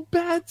so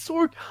bad,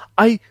 Sorg.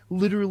 I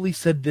literally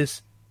said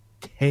this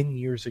 10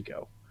 years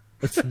ago.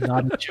 That's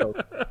not a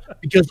joke.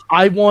 Because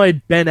I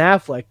wanted Ben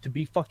Affleck to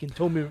be fucking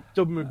Tobey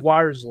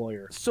Maguire's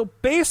lawyer. So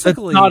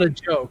basically... That's not a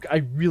joke.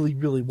 I really,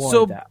 really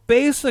wanted that. So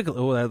basically...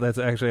 Oh, that's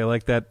actually... I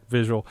like that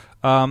visual.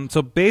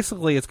 So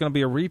basically, it's going to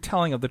be a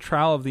retelling of the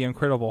trial of the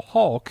Incredible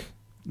Hulk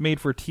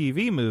made for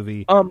TV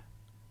movie.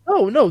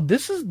 No,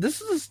 this is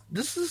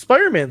a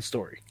Spider-Man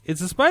story.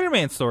 It's a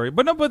Spider-Man story.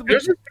 But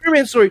There's a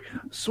Spider-Man story.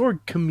 Sorg,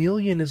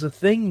 Chameleon is a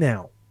thing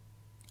now.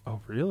 Oh,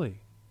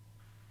 really?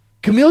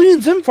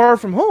 Chameleon's in Far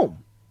From Home.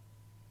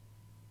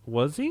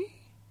 Was he?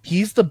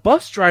 He's the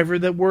bus driver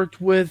that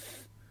worked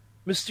with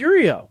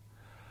Mysterio.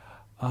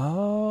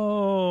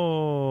 Oh.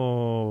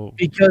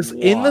 Because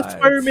in the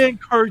Spider-Man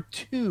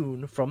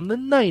cartoon from the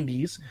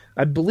 90s,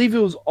 I believe it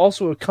was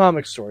also a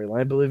comic storyline.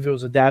 I believe it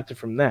was adapted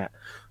from that.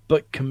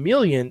 But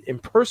Chameleon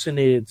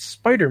impersonated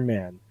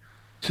Spider-Man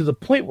to the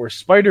point where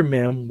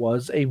Spider-Man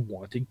was a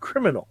wanted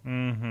criminal.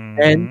 Mm-hmm.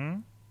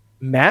 And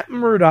Matt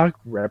Murdock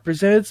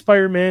represented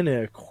Spider-Man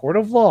in a court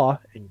of law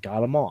and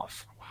got him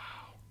off.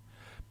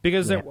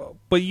 Because,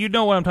 but you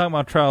know what I'm talking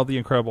about, Trial of the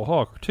Incredible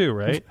Hulk, too,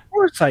 right? Of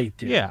course I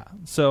do. Yeah.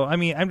 So, I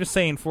mean, I'm just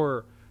saying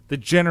for the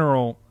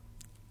general...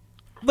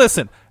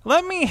 Listen,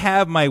 let me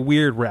have my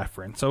weird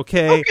reference,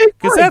 okay?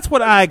 Because that's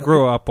what I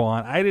grew up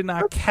on. I did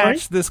not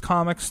catch this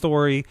comic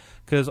story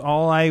because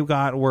all I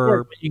got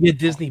were... You get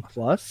Disney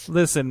Plus?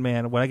 Listen,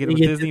 man, when I get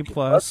Disney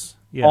Plus...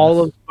 Yes.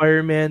 All of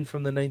Spider-Man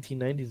from the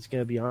 1990s is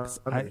going to be on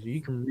there. You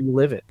can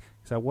relive it.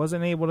 Because I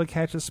wasn't able to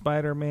catch a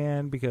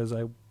Spider-Man because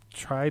I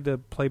tried to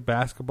play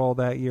basketball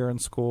that year in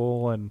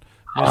school and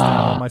missed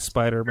out on my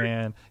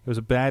Spider-Man. It was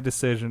a bad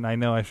decision. I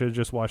know I should have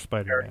just watched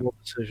Spider-Man. Terrible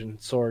decision.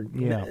 Sorry.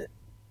 Yeah.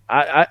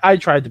 I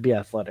tried to be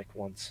athletic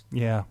once.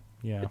 Yeah.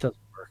 It doesn't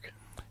work.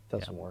 It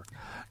doesn't work.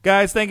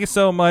 Guys, thank you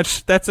so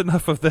much. That's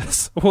enough of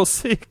this. We'll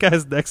see you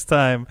guys next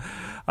time.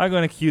 I'm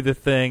going to cue the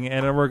thing,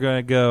 and then we're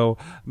going to go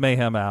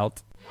Mayhem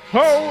out.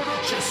 Hold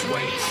it. Just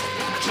wait.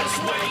 Just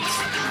wait.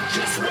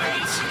 Just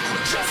wait.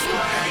 Just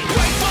wait.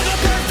 Wait for the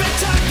perfect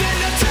time, then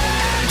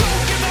attack.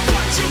 Don't give up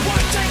what you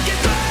want, take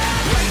it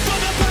back. Wait for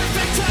the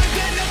perfect time,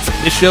 then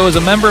attack. This show is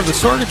a member of the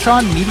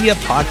Sorgatron Media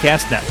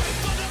Podcast Network.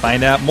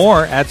 Find out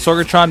more at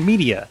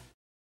sorgatronmedia.com.